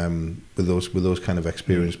with those kind of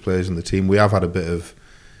experienced players in the team. We have had a bit of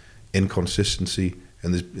inconsistency,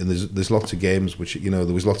 and there's lots of games which there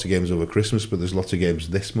was lots of games over Christmas, but there's lots of games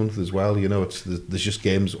this month as well. There's just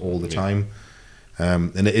games all the time,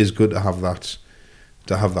 and it is good to have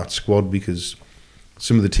that squad, because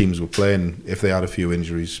some of the teams we're playing, if they had a few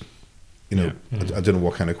injuries, I don't know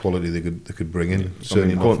what kind of quality they could bring in.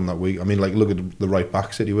 Certainly not from that week. I mean, look at the right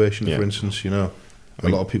back situation, for instance. A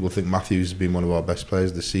lot of people think Matthews has been one of our best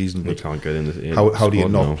players this season, but can't get in the how do you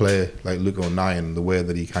not play Luke O'Nien the way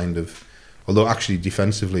that he kind of? Although actually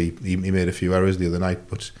defensively he made a few errors the other night,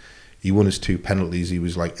 but he won his 2 penalties. He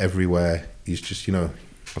was everywhere. He's just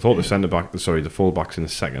I thought the full backs in the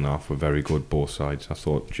second half were very good, both sides. I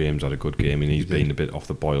thought James had a good game, and he's been a bit off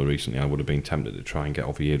the boil recently. I would have been tempted to try and get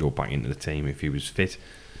Oviedo back into the team if he was fit.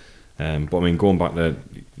 But I mean, going back there,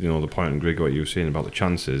 the point on Grigg, what you were saying about the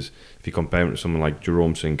chances, if you compare him to someone like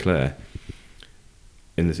Jerome Sinclair,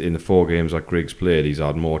 in the 4 games that Griggs played, he's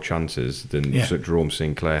had more chances than Jerome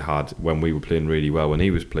Sinclair had when we were playing really well when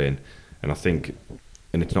he was playing. And I think,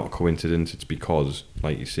 and it's not a coincidence, it's because,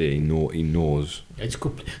 like you say, he knows. It's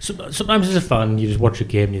good. Sometimes as a fan, you just watch a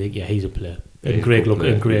game and you think, yeah, he's a player. And He's Greg a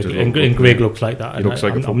good player. Greg looks like that. He looks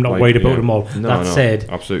like I'm not worried about him all. No, said,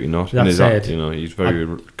 absolutely not. That And said, he's very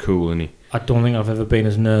cool, isn't he? I don't think I've ever been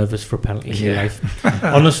as nervous for a penalty in my life.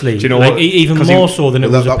 Honestly, Do you know like, what? even more so than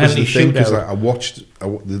it was a penalty shootout. Because I watched.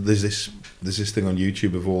 There's this thing on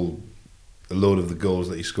YouTube of a load of the goals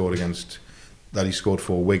that he scored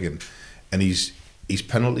for Wigan, and his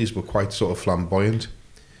penalties were quite sort of flamboyant.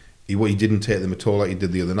 He didn't take them at all like he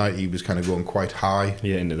did the other night. He was kind of going quite high.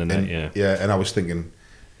 Yeah, into the net, Yeah, and I was thinking,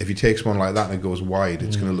 if he takes one like that and it goes wide,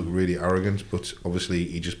 it's going to look really arrogant. But obviously,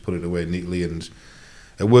 he just put it away neatly, and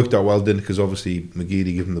it worked out well, didn't it? Because obviously,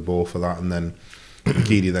 McGeady gave him the ball for that, and then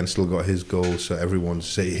McGeady then still got his goal. So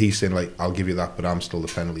he's saying, like, I'll give you that, but I'm still the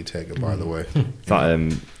penalty taker, by the way.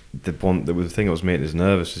 That the thing that was making us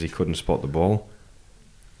nervous is he couldn't spot the ball.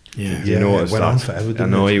 Yeah, You know, it went on forever. I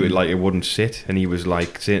know he would, like, it wouldn't sit, and he was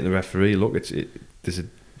like saying to the referee, "Look, there's a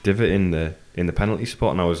divot in the penalty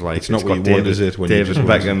spot," and I was like, It's not got what you want, is it? When David you just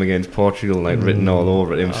Beckham against Portugal, like written all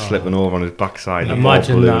over it, him slipping over on his backside. and the ball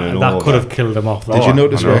Imagine ballooning and that all could have killed him off. Did you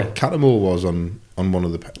notice I know. where Catamore was on one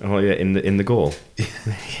of the? Oh yeah, in the goal.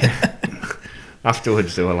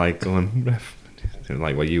 Afterwards, they were like going, "Ref." They were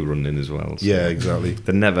like, "Well, you running in as well." So Yeah, exactly.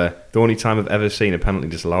 the only time I've ever seen a penalty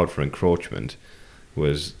disallowed for encroachment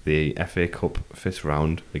was the FA Cup 5th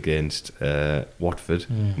round against Watford,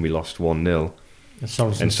 and we lost 1-0. And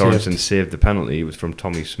Sorensen saved the penalty. It was from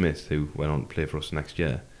Tommy Smith, who went on to play for us next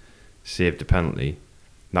year. Saved the penalty.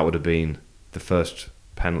 That would have been the first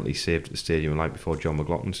penalty saved at the stadium, like before John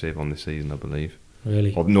McLaughlin saved on this season, I believe.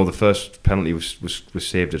 Really? Or no, the first penalty was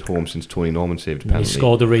saved at home since Tony Norman saved a And penalty. he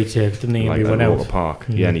scored the retake, didn't he? like And we at went Roker out. Park.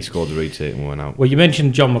 Yeah, and he scored the retake and we went out. Well, you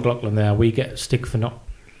mentioned John McLaughlin there. We get stick for not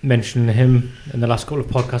mentioning him in the last couple of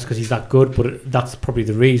podcasts because he's that good, but that's probably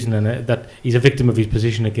the reason, and that he's a victim of his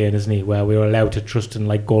position again, isn't he? Where we're allowed to trust in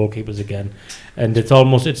like goalkeepers again, and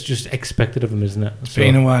it's just expected of him, isn't it? It's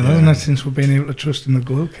been a while, hasn't it, since we've been able to trust in the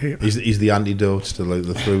goalkeeper. He's the antidote to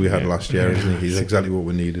the through we had last year, isn't he? He's exactly what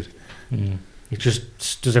we needed. He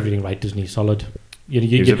just does everything right, doesn't he? Solid.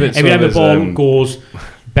 He's a bit Every time the sort of ball goes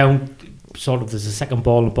bounce, sort of there's a second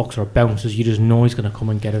ball in the box or it bounces, you just know he's going to come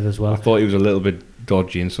and get it as well. I thought he was a little bit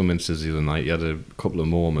dodgy in some instances the other night. He had a couple of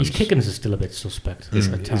moments. His kicking is still a bit suspect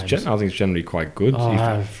at times. I think it's generally quite good. He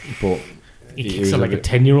But kicks was it like a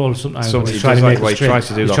 10-year-old sometimes. So when he he's trying to does make he tries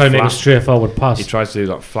to do he's that trying to make a flat- straightforward pass. he tries to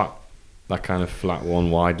do that kind of flat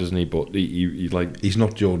one wide, doesn't he? But he like He's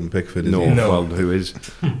not Jordan Pickford, is no, he? well, who is?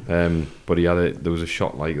 But there was a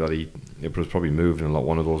shot like that. It was probably moving a lot.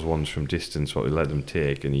 One of those ones from distance, what he let them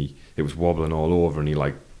take, and it was wobbling all over, and he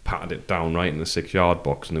like patted it down right in the 6-yard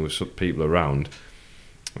box, and there was some people around.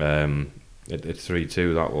 At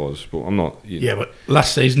 3-2 that was, but I'm not. But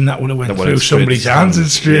last season that would have went That would through have straight somebody's hands and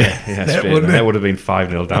straight. They would have been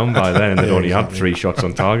 5-0 down by then, and they'd only had 3 shots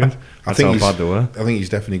on target. That's how bad they were. I think he's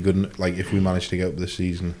definitely good. Like if we manage to get up this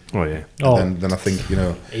season, Oh yeah, then I think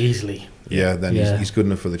easily. then he's good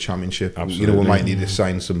enough for the championship. Absolutely. We might need to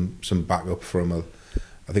sign some backup for him.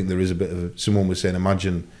 I think there is a bit of someone was saying.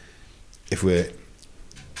 Imagine if we're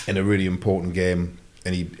in a really important game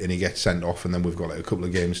and he gets sent off, and then we've got like a couple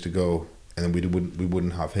of games to go, and then we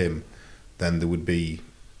wouldn't have him. Then there would be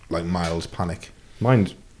like mild panic.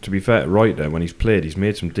 Mind, to be fair, Reuter, when he's played, he's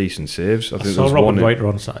made some decent saves. I think saw there was Robert one. Reuter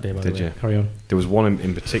on Saturday, by the Did way. you? Carry on. There was one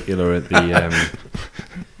in particular at the.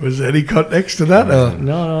 Was there any context to that? Or?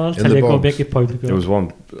 No, I'll In tell the you, go box. make your point. There was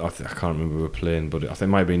one. I can't remember who we were playing, but I think it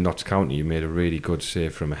might have been Notts County. You made a really good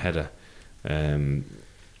save from a header,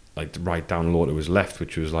 like right down low to his left,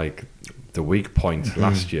 which was like the weak point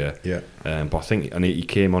last year. Yeah. But I think, and he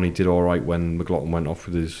came on. He did all right when McLaughlin went off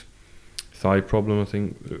with his thigh problem. I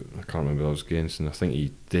think I can't remember those games, and I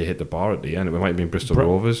think they hit the bar at the end. It might have been Bristol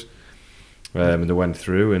Rovers, and they went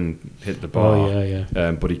through and hit the bar. Oh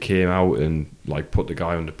yeah. But he came out and like put the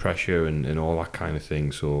guy under pressure and all that kind of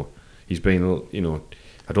thing. So he's been,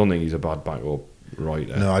 I don't think he's a bad backup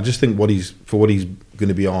Reuter. No, I just think what he's going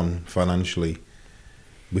to be on financially,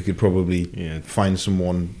 we could probably find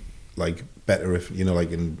someone like better if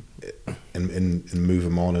like and move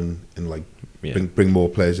him on and like bring more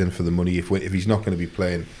players in for the money. If he's not going to be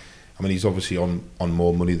playing, I mean he's obviously on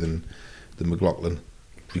more money than McLaughlin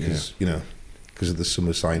because because of the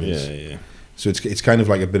summer signings. Yeah. So it's kind of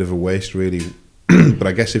like a bit of a waste really. But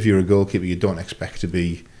I guess if you're a goalkeeper, you don't expect to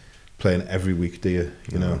be playing every week, do you?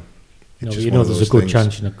 You know. No, It's but just one of there's a those good things.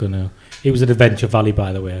 chance you're not going to. He was at Adventure Valley,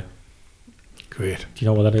 by the way. Great. Do you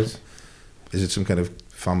know what that is? Is it some kind of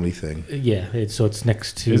family thing? Yeah, it's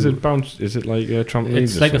next to. Is it bounce? Is it like trampolines?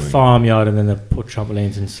 It's or like a something? farmyard, and then they put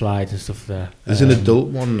trampolines and slides and stuff there. There's an adult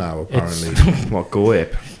one now, apparently. What, Go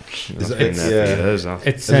Ape? That's it- been there yeah. for years. That.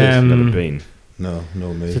 It's, never been. No,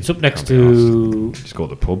 me. So it's up next Can't be to Just go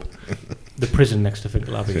to the pub. the prison next to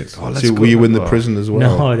Finkel That's it. Abbey. let's So go were you to in the bar. prison as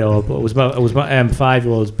well? No, but it was my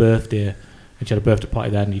 5-year-old's birthday, and she had a birthday party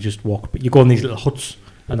there, and you just walk. But you go in these little huts,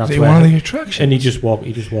 and that's Is it where. one of the attractions? And you just walk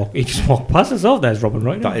past us. Oh, there's Robin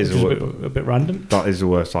right now. That is which a a bit random. That is the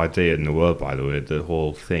worst idea in the world, by the way. The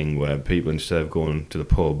whole thing where people, instead of going to the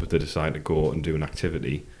pub, they decide to go out and do an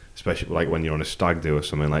activity. Especially like when you're on a stag do or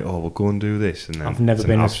something, like, oh, we'll go and do this, and then I've never it's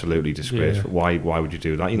been absolutely disgraceful. yeah. Why would you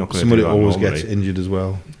do that? You're not going to Somebody do that always normally. gets injured as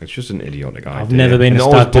well. It's just an idiotic idea. I've never been And a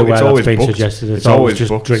it's always stag do booked- where it's that's always been booked. suggested. It's It's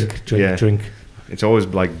always always just booked. drink. Yeah. It's always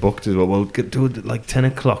like booked as well. Well, do it like 10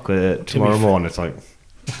 o'clock tomorrow morning. It's like,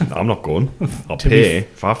 I'm not going. I'll To be pay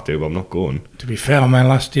if I have to, but I'm not going. To be fair, my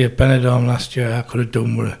last day at Benidorm last year, I could have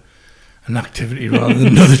done with an activity rather than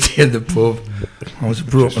another day at the pub. I was a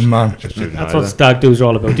broken man. Just do That's neither. what stag do's are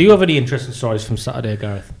all about. Do you have any interesting stories from Saturday,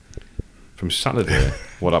 Gareth? From Saturday.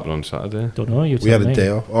 What happened on Saturday? Don't know. You We had tell a me. day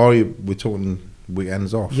off. We're talking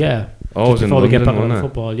weekends off. Yeah. Oh, I was in Before they get London, back on wasn't it?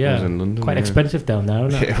 football, I yeah. was in London, Quite yeah. expensive down there,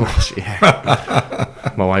 isn't it? It was,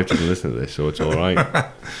 yeah. My wife doesn't listen to this, so it's all right.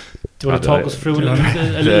 Do you want to I talk don't- us through a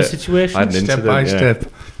little situation? I had an Step by incident, yeah.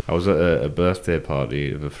 step. I was at a birthday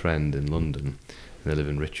party of a friend in London. They live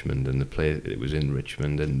in Richmond, and the place it was in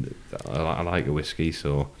Richmond, and I like a whiskey,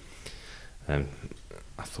 so I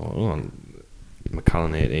thought, oh,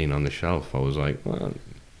 Macallan 18 on the shelf. I was like, well,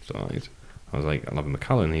 it's alright. I was like, I'll have a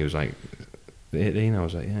Macallan. He was like, 18. I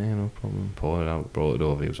was like, yeah, no problem. Poured it out, brought it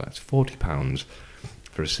over. He was like, it's £40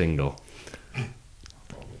 for a single.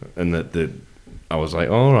 And I was like,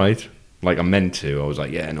 all right. Like I meant to. I was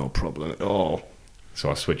like, yeah, no problem at all. So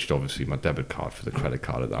I switched, obviously, my debit card for the credit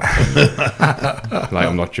card at that point. Like,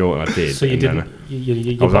 I'm not joking, I did. So you And then didn't.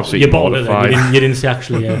 You I was absolutely you bottled it. Then. mortified. You didn't say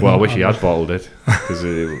actually. Well, I wish he had bottled it, because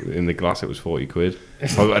in the glass it was 40 quid.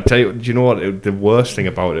 I tell you, do you know what? The worst thing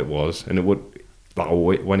about it was, and it would, like,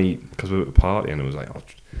 because we were at a party, and it was like, oh,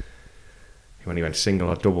 when he went single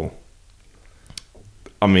or double.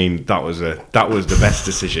 I mean, that was the best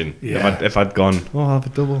decision. Yeah. If I'd gone, oh, I'll have a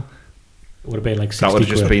double. It would have been like 60 That would have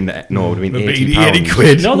just quid. been, it would have been Would be £80. 80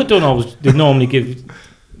 quid. No, they don't always. They normally give.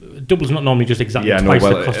 Double's not normally just exactly Yeah, no, twice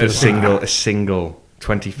well, the cost a of the single. single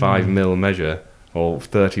 25 mil measure or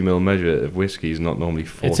 30 mil measure of whiskey is not normally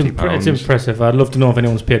 £40. It's impressive. I'd love to know if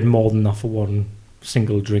anyone's paid more than that for one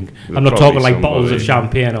single drink. There's I'm not probably talking like bottles of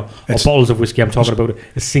somebody. champagne or It's- bottles of whiskey. I'm talking about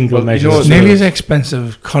a single Well, you measure. know of what's It's nearly single. as expensive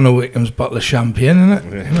as Conor Wickham's bottle of champagne, isn't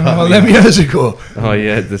it? Yeah. You know, all them years ago. Oh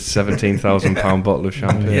yeah, the £17,000 bottle of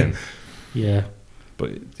champagne. Yeah,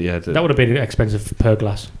 But yeah, that would have been expensive per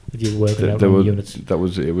glass if you were working out there on were, units. it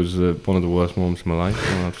was one of the worst moments of my life.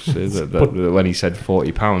 I have to say that But- when he said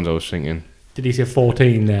 £40, I was thinking, Did he say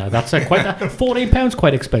 14 there? That's quite £14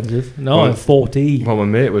 quite expensive. No, Well, 40. well, my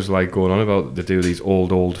mate was like going on about they do these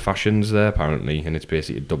old fashions there apparently, and it's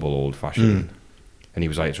basically a double old fashioned. And he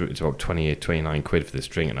was like, it's about 28, 29 quid for this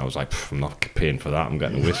drink, and I was like, I'm not paying for that. I'm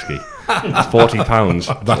getting whiskey. It's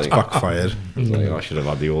 £40. That's backfired. I was like, I should have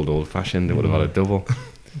had the old fashioned. They would have had a double.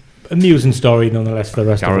 Amusing story nonetheless for the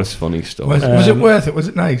rest Gareth's of funny stuff. Was it worth it? Was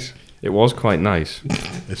it nice? It was quite nice,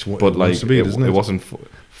 It's what but it like wants to be, isn't it wasn't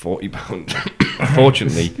 £40.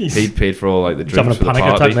 Fortunately, he'd paid for all like the us. He's having drinks a for the panic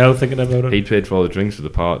attack party. now thinking about it. He'd paid for all the drinks for the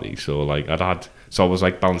party, so like so I was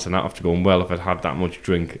like balancing that after going, well, if I'd had that much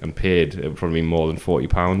drink and paid, it would probably be more than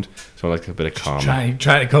 £40. So I like a bit of karma. Try to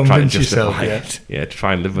Try to convince yourself. justify Yeah. it. Yeah, to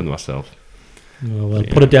try and live with myself. Oh, well,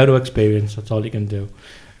 Yeah. put it down to experience. That's all you can do.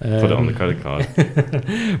 Put it on the credit card.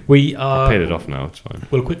 We I are. paid it off now, it's fine.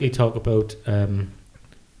 We'll quickly talk about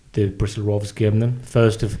the Bristol Rovers game then.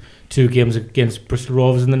 First of two games against Bristol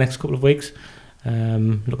Rovers in the next couple of weeks.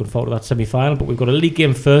 Looking forward to that semi-final, but we've got a league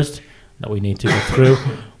game first that we need to go through.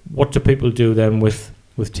 What do people do then with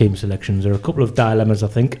team selections? There are a couple of dilemmas, I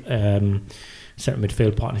think. Centre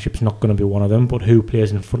midfield partnership's not going to be one of them, but who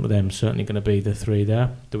plays in front of them is certainly going to be the three there.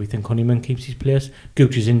 Do we think Honeyman keeps his place?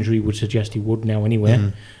 Gooch's injury would suggest he would now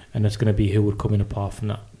anyway, and it's going to be who would come in apart from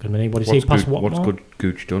that. Can anybody see past What's Watmore? good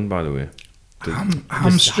Gooch done, by the way?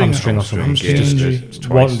 Hamstring or something. Hamstring Just- injury. it's One,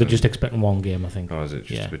 twice they're then. just expecting one game, I think. Oh, is it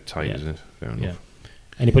just Yeah. a bit tight, Yeah. is it? Fair enough. Yeah.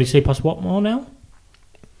 Anybody see past Watmore now?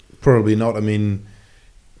 Probably not. I mean,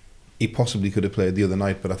 he possibly could have played the other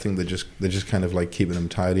night, but I think they're just kind of like keeping him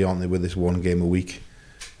tidy, aren't they, with this one game a week?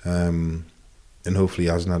 And hopefully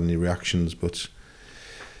he hasn't had any reactions. But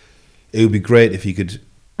it would be great if he could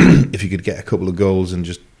if he could get a couple of goals and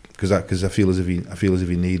just because I feel as if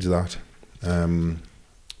he needs that.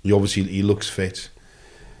 he looks fit.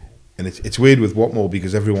 And it's weird with Watmore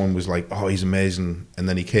because everyone was like, oh, he's amazing. And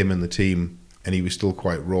then he came in the team and he was still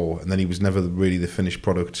quite raw. And then he was never really the finished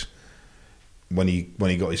product when he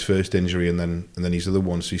got his first injury and then his other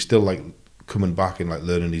one. So he's still like coming back and like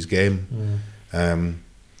learning his game. And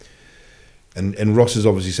Ross has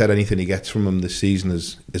obviously said anything he gets from him this season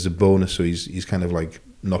is a bonus. So he's kind of like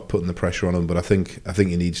not putting the pressure on him. But I think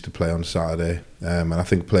he needs to play on Saturday. And I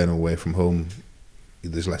think playing away from home,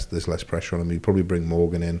 there's less pressure on him. He'd probably bring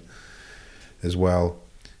Morgan in as well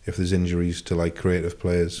if there's injuries to like creative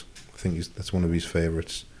players. I think that's one of his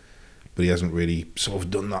favourites, but he hasn't really sort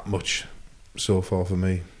of done that much so far for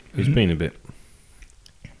me. He's been a bit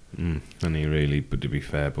and he really, but to be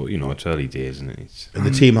fair, but it's early days, isn't it? And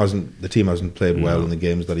the team hasn't played well in the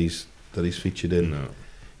games that he's featured in. No.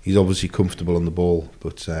 He's obviously comfortable on the ball,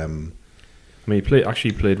 but he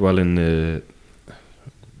played well in the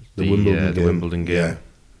Wimbledon game.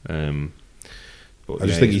 Yeah. I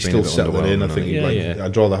just think he's still settling in. I think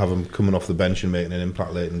I'd rather have him coming off the bench and making an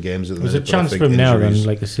impact late in games. There's a chance for him now, then,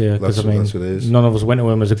 like I say, because none of us went to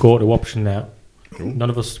him as a go-to option there. None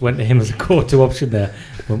of us went to him as a go-to option there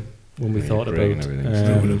when we thought about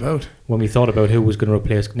when we thought about who was going to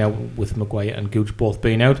replace now with Maguire and Gooch both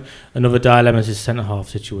being out. Another dilemma is his centre half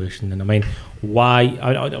situation. And I mean,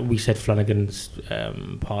 why? We said Flanagan's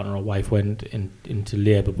partner or wife went into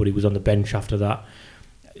labour, but he was on the bench after that.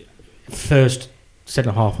 First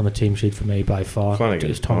centre half on the team sheet for me by far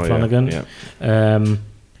is Tom Flanagan. Yeah.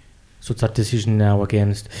 So it's that decision now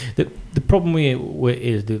against the problem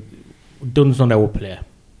is the Dunn's not our player,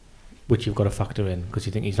 which you've got to factor in because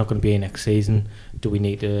you think he's not going to be here next season. Do we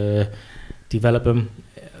need to develop him?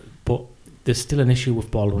 But there's still an issue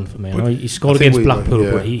with Baldwin for me. I know he scored against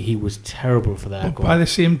Blackpool, but he was terrible for that. But by the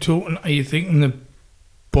same token, are you thinking that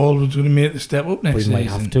Baldwin's going to make the step up next season? We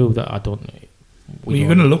might have to. That I don't. You're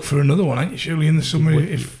going to look for another one, aren't you? Surely in the summer,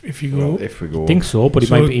 if you go. If we go, I think so, but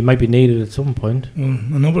he might be needed at some point. I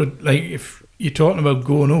know, but like if you're talking about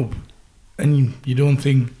going up, and you don't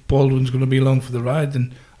think Baldwin's going to be along for the ride,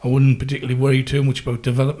 then I wouldn't particularly worry too much about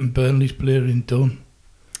developing Burnley's player in Dunn.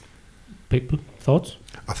 People thoughts?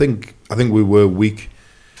 I think we were weak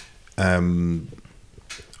on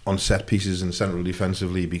set pieces and central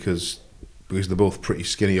defensively because they're both pretty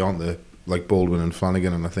skinny, aren't they? Like Baldwin and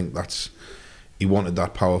Flanagan, and I think he wanted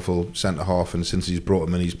that powerful centre half, and since he's brought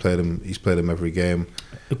him in, he's played him every game.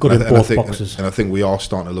 Good in both boxes. And I think we are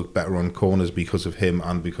starting to look better on corners because of him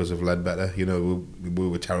and because of Ledbetter. We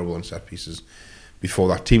were terrible on set pieces before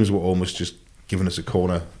that. Teams were almost just giving us a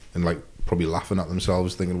corner and like probably laughing at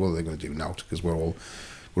themselves, thinking, "What are they going to do now?" Because we're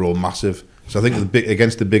all massive. So I think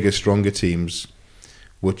against the bigger, stronger teams,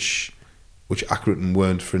 which Accrington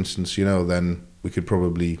weren't, for instance, then we could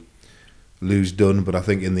probably lose Dunn. But I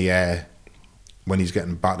think in the air, when he's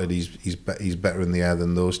getting battered, he's better in the air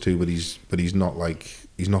than those two. But he's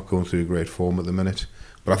not going through great form at the minute.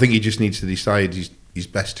 But I think he just needs to decide his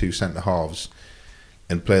best two centre halves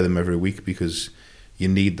and play them every week because you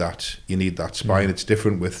need that spine. It's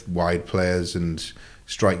different with wide players and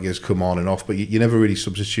strikers come on and off, but you never really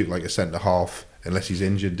substitute like a centre half unless he's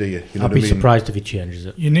injured, do you? I'd be surprised if he changes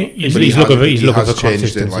it. He's looking for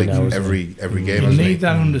changed it like every game. You need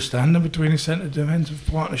that understanding between a centre defensive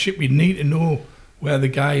partnership. You need to know where the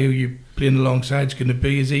guy who you're playing alongside is going to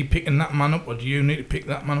be. Is he picking that man up, or do you need to pick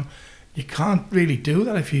that man up? You can't really do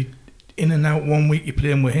that if you in and out. One week you're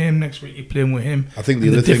playing with him, next week you're playing with him. I think the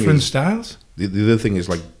other thing different is, styles. The other thing is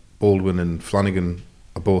like Baldwin and Flanagan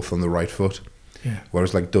are both on the right foot,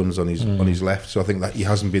 whereas like Dunn's on his left. So I think that he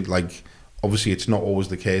hasn't been like. Obviously, it's not always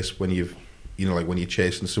the case when when you're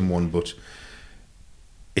chasing someone, but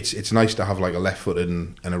it's nice to have like a left-footed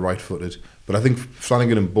and a right-footed. But I think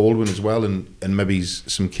Flanagan and Baldwin as well, and maybe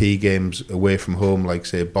some key games away from home, like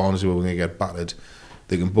say Barnsley, where we're going to get battered,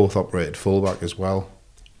 they can both operate at fullback as well.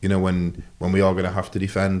 When we are going to have to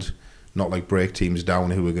defend, not like break teams down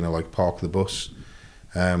who are going to like park the bus.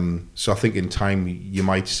 So I think in time you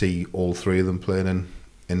might see all three of them playing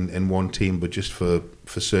in one team, but just for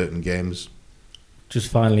certain games. Just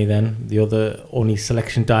finally then, the other only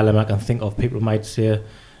selection dilemma I can think of people might say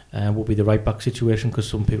will be the right back situation, because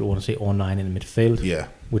some people want to see O'Nien in the midfield,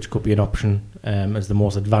 which could be an option as the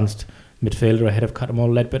most advanced midfielder ahead of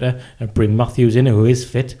Cattermole Ledbetter, and bring Matthews in, who is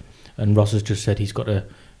fit, and Ross has just said he's got to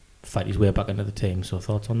fight his way back into the team. So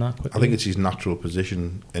thoughts on that quickly? I think it's his natural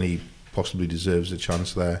position and he possibly deserves a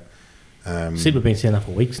chance there. We've been saying that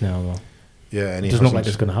for weeks now though. Yeah, and it doesn't look like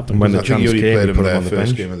it's going to happen. When the chance came, he played him put there him on the first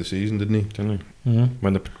bench. game of the season, didn't he? Mm-hmm.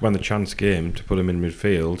 When the chance came to put him in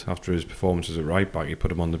midfield after his performances at right back, he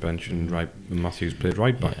put him on the bench and Matthews played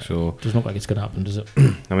right back. So it doesn't look like it's going to happen, does it?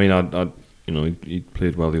 I mean, he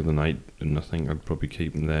played well the other night, and I think I'd probably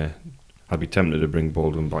keep him there. I'd be tempted to bring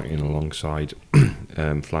Baldwin back in alongside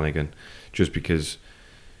Flanagan, just because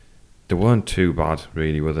they weren't too bad,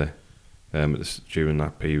 really, were they? During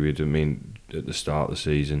that period, I mean, at the start of the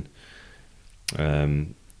season,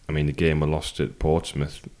 the game we lost at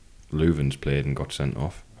Portsmouth, Louvens played and got sent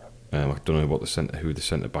off. I don't know who the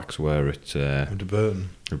centre backs were at Burton.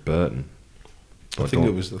 At Burton. I think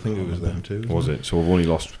it was them too. Was it? So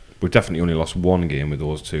we've definitely only lost one game with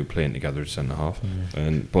those two playing together at centre half.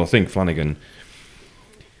 But I think Flanagan,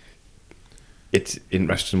 it's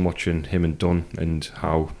interesting watching him and Dunn, and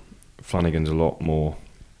how Flanagan's a lot more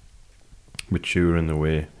mature in the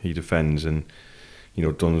way he defends, and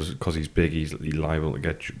Dunn's, because he's big, he's liable to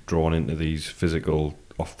get drawn into these physical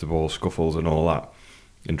off the ball scuffles and all that,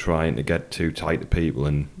 and trying to get too tight to people.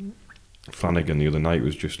 And Flanagan the other night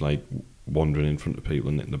was just like wandering in front of people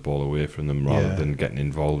and hitting the ball away from them rather than getting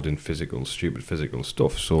involved in stupid physical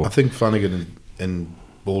stuff. So I think Flanagan and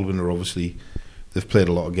Baldwin are obviously, they've played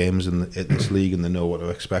a lot of games in this league and they know what to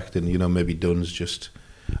expect. And maybe Dunn's just,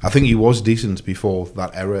 I think he was decent before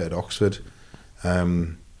that era at Oxford.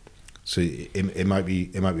 So it might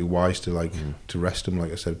be wise to to rest him,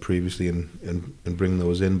 like I said previously, and bring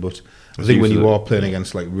those in. But I think when you are playing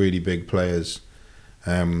against like really big players,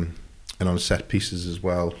 and on set pieces as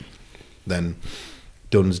well, then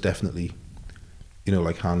Dunn's definitely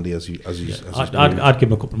handy as he's. I'd give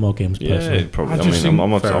him a couple more games. Personally. Yeah,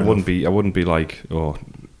 probably. I wouldn't be like,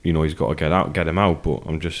 he's got to get him out. But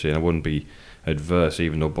I'm just saying I wouldn't be adverse,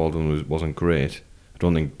 even though Baldwin wasn't great. I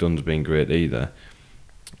don't think Dunn's been great either.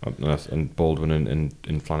 And Baldwin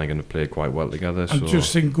and Flanagan have played quite well together. I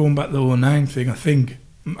just think, going back to the 09 thing, I think,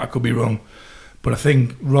 I could be wrong, but I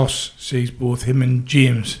think Ross sees both him and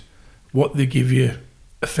James, what they give you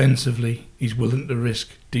offensively, he's willing to risk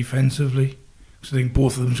defensively. So I think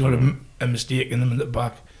both of them's got a mistake in them at the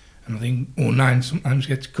back. And I think 09 sometimes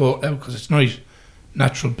gets caught out because it's not his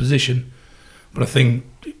natural position. But I think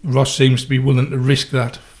Ross seems to be willing to risk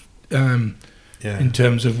that. In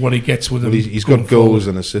terms of what he gets with him. He's got goals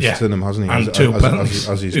and assists in him, hasn't he? And two penalties.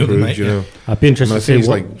 As he's proved, I'd be interested to see he's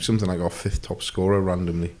like something like our 5th top scorer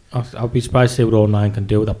randomly. I'd be surprised to see what 09 can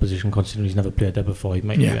do with that position, considering he's never played there before. He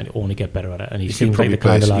might only get better at it, and he seems like the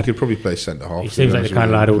kind of lad. He could probably play centre half. He seems like the kind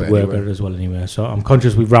of lad who would work at it as well anyway. So I'm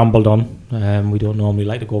conscious we've rambled on. We don't normally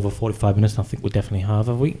like to go over 45 minutes, and I think we definitely have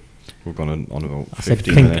we? We've gone on about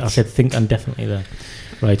 15 minutes. I said think and definitely there.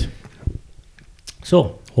 Right.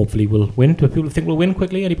 So, hopefully we'll win. Do people think we'll win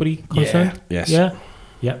quickly? Anybody concerned? Yes.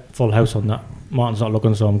 Yeah. Full house on that. Martin's not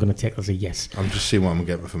looking, so I'm going to take that as a yes. I'm just seeing what I'm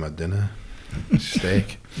getting for my dinner.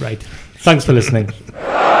 Steak. Right. Thanks for listening.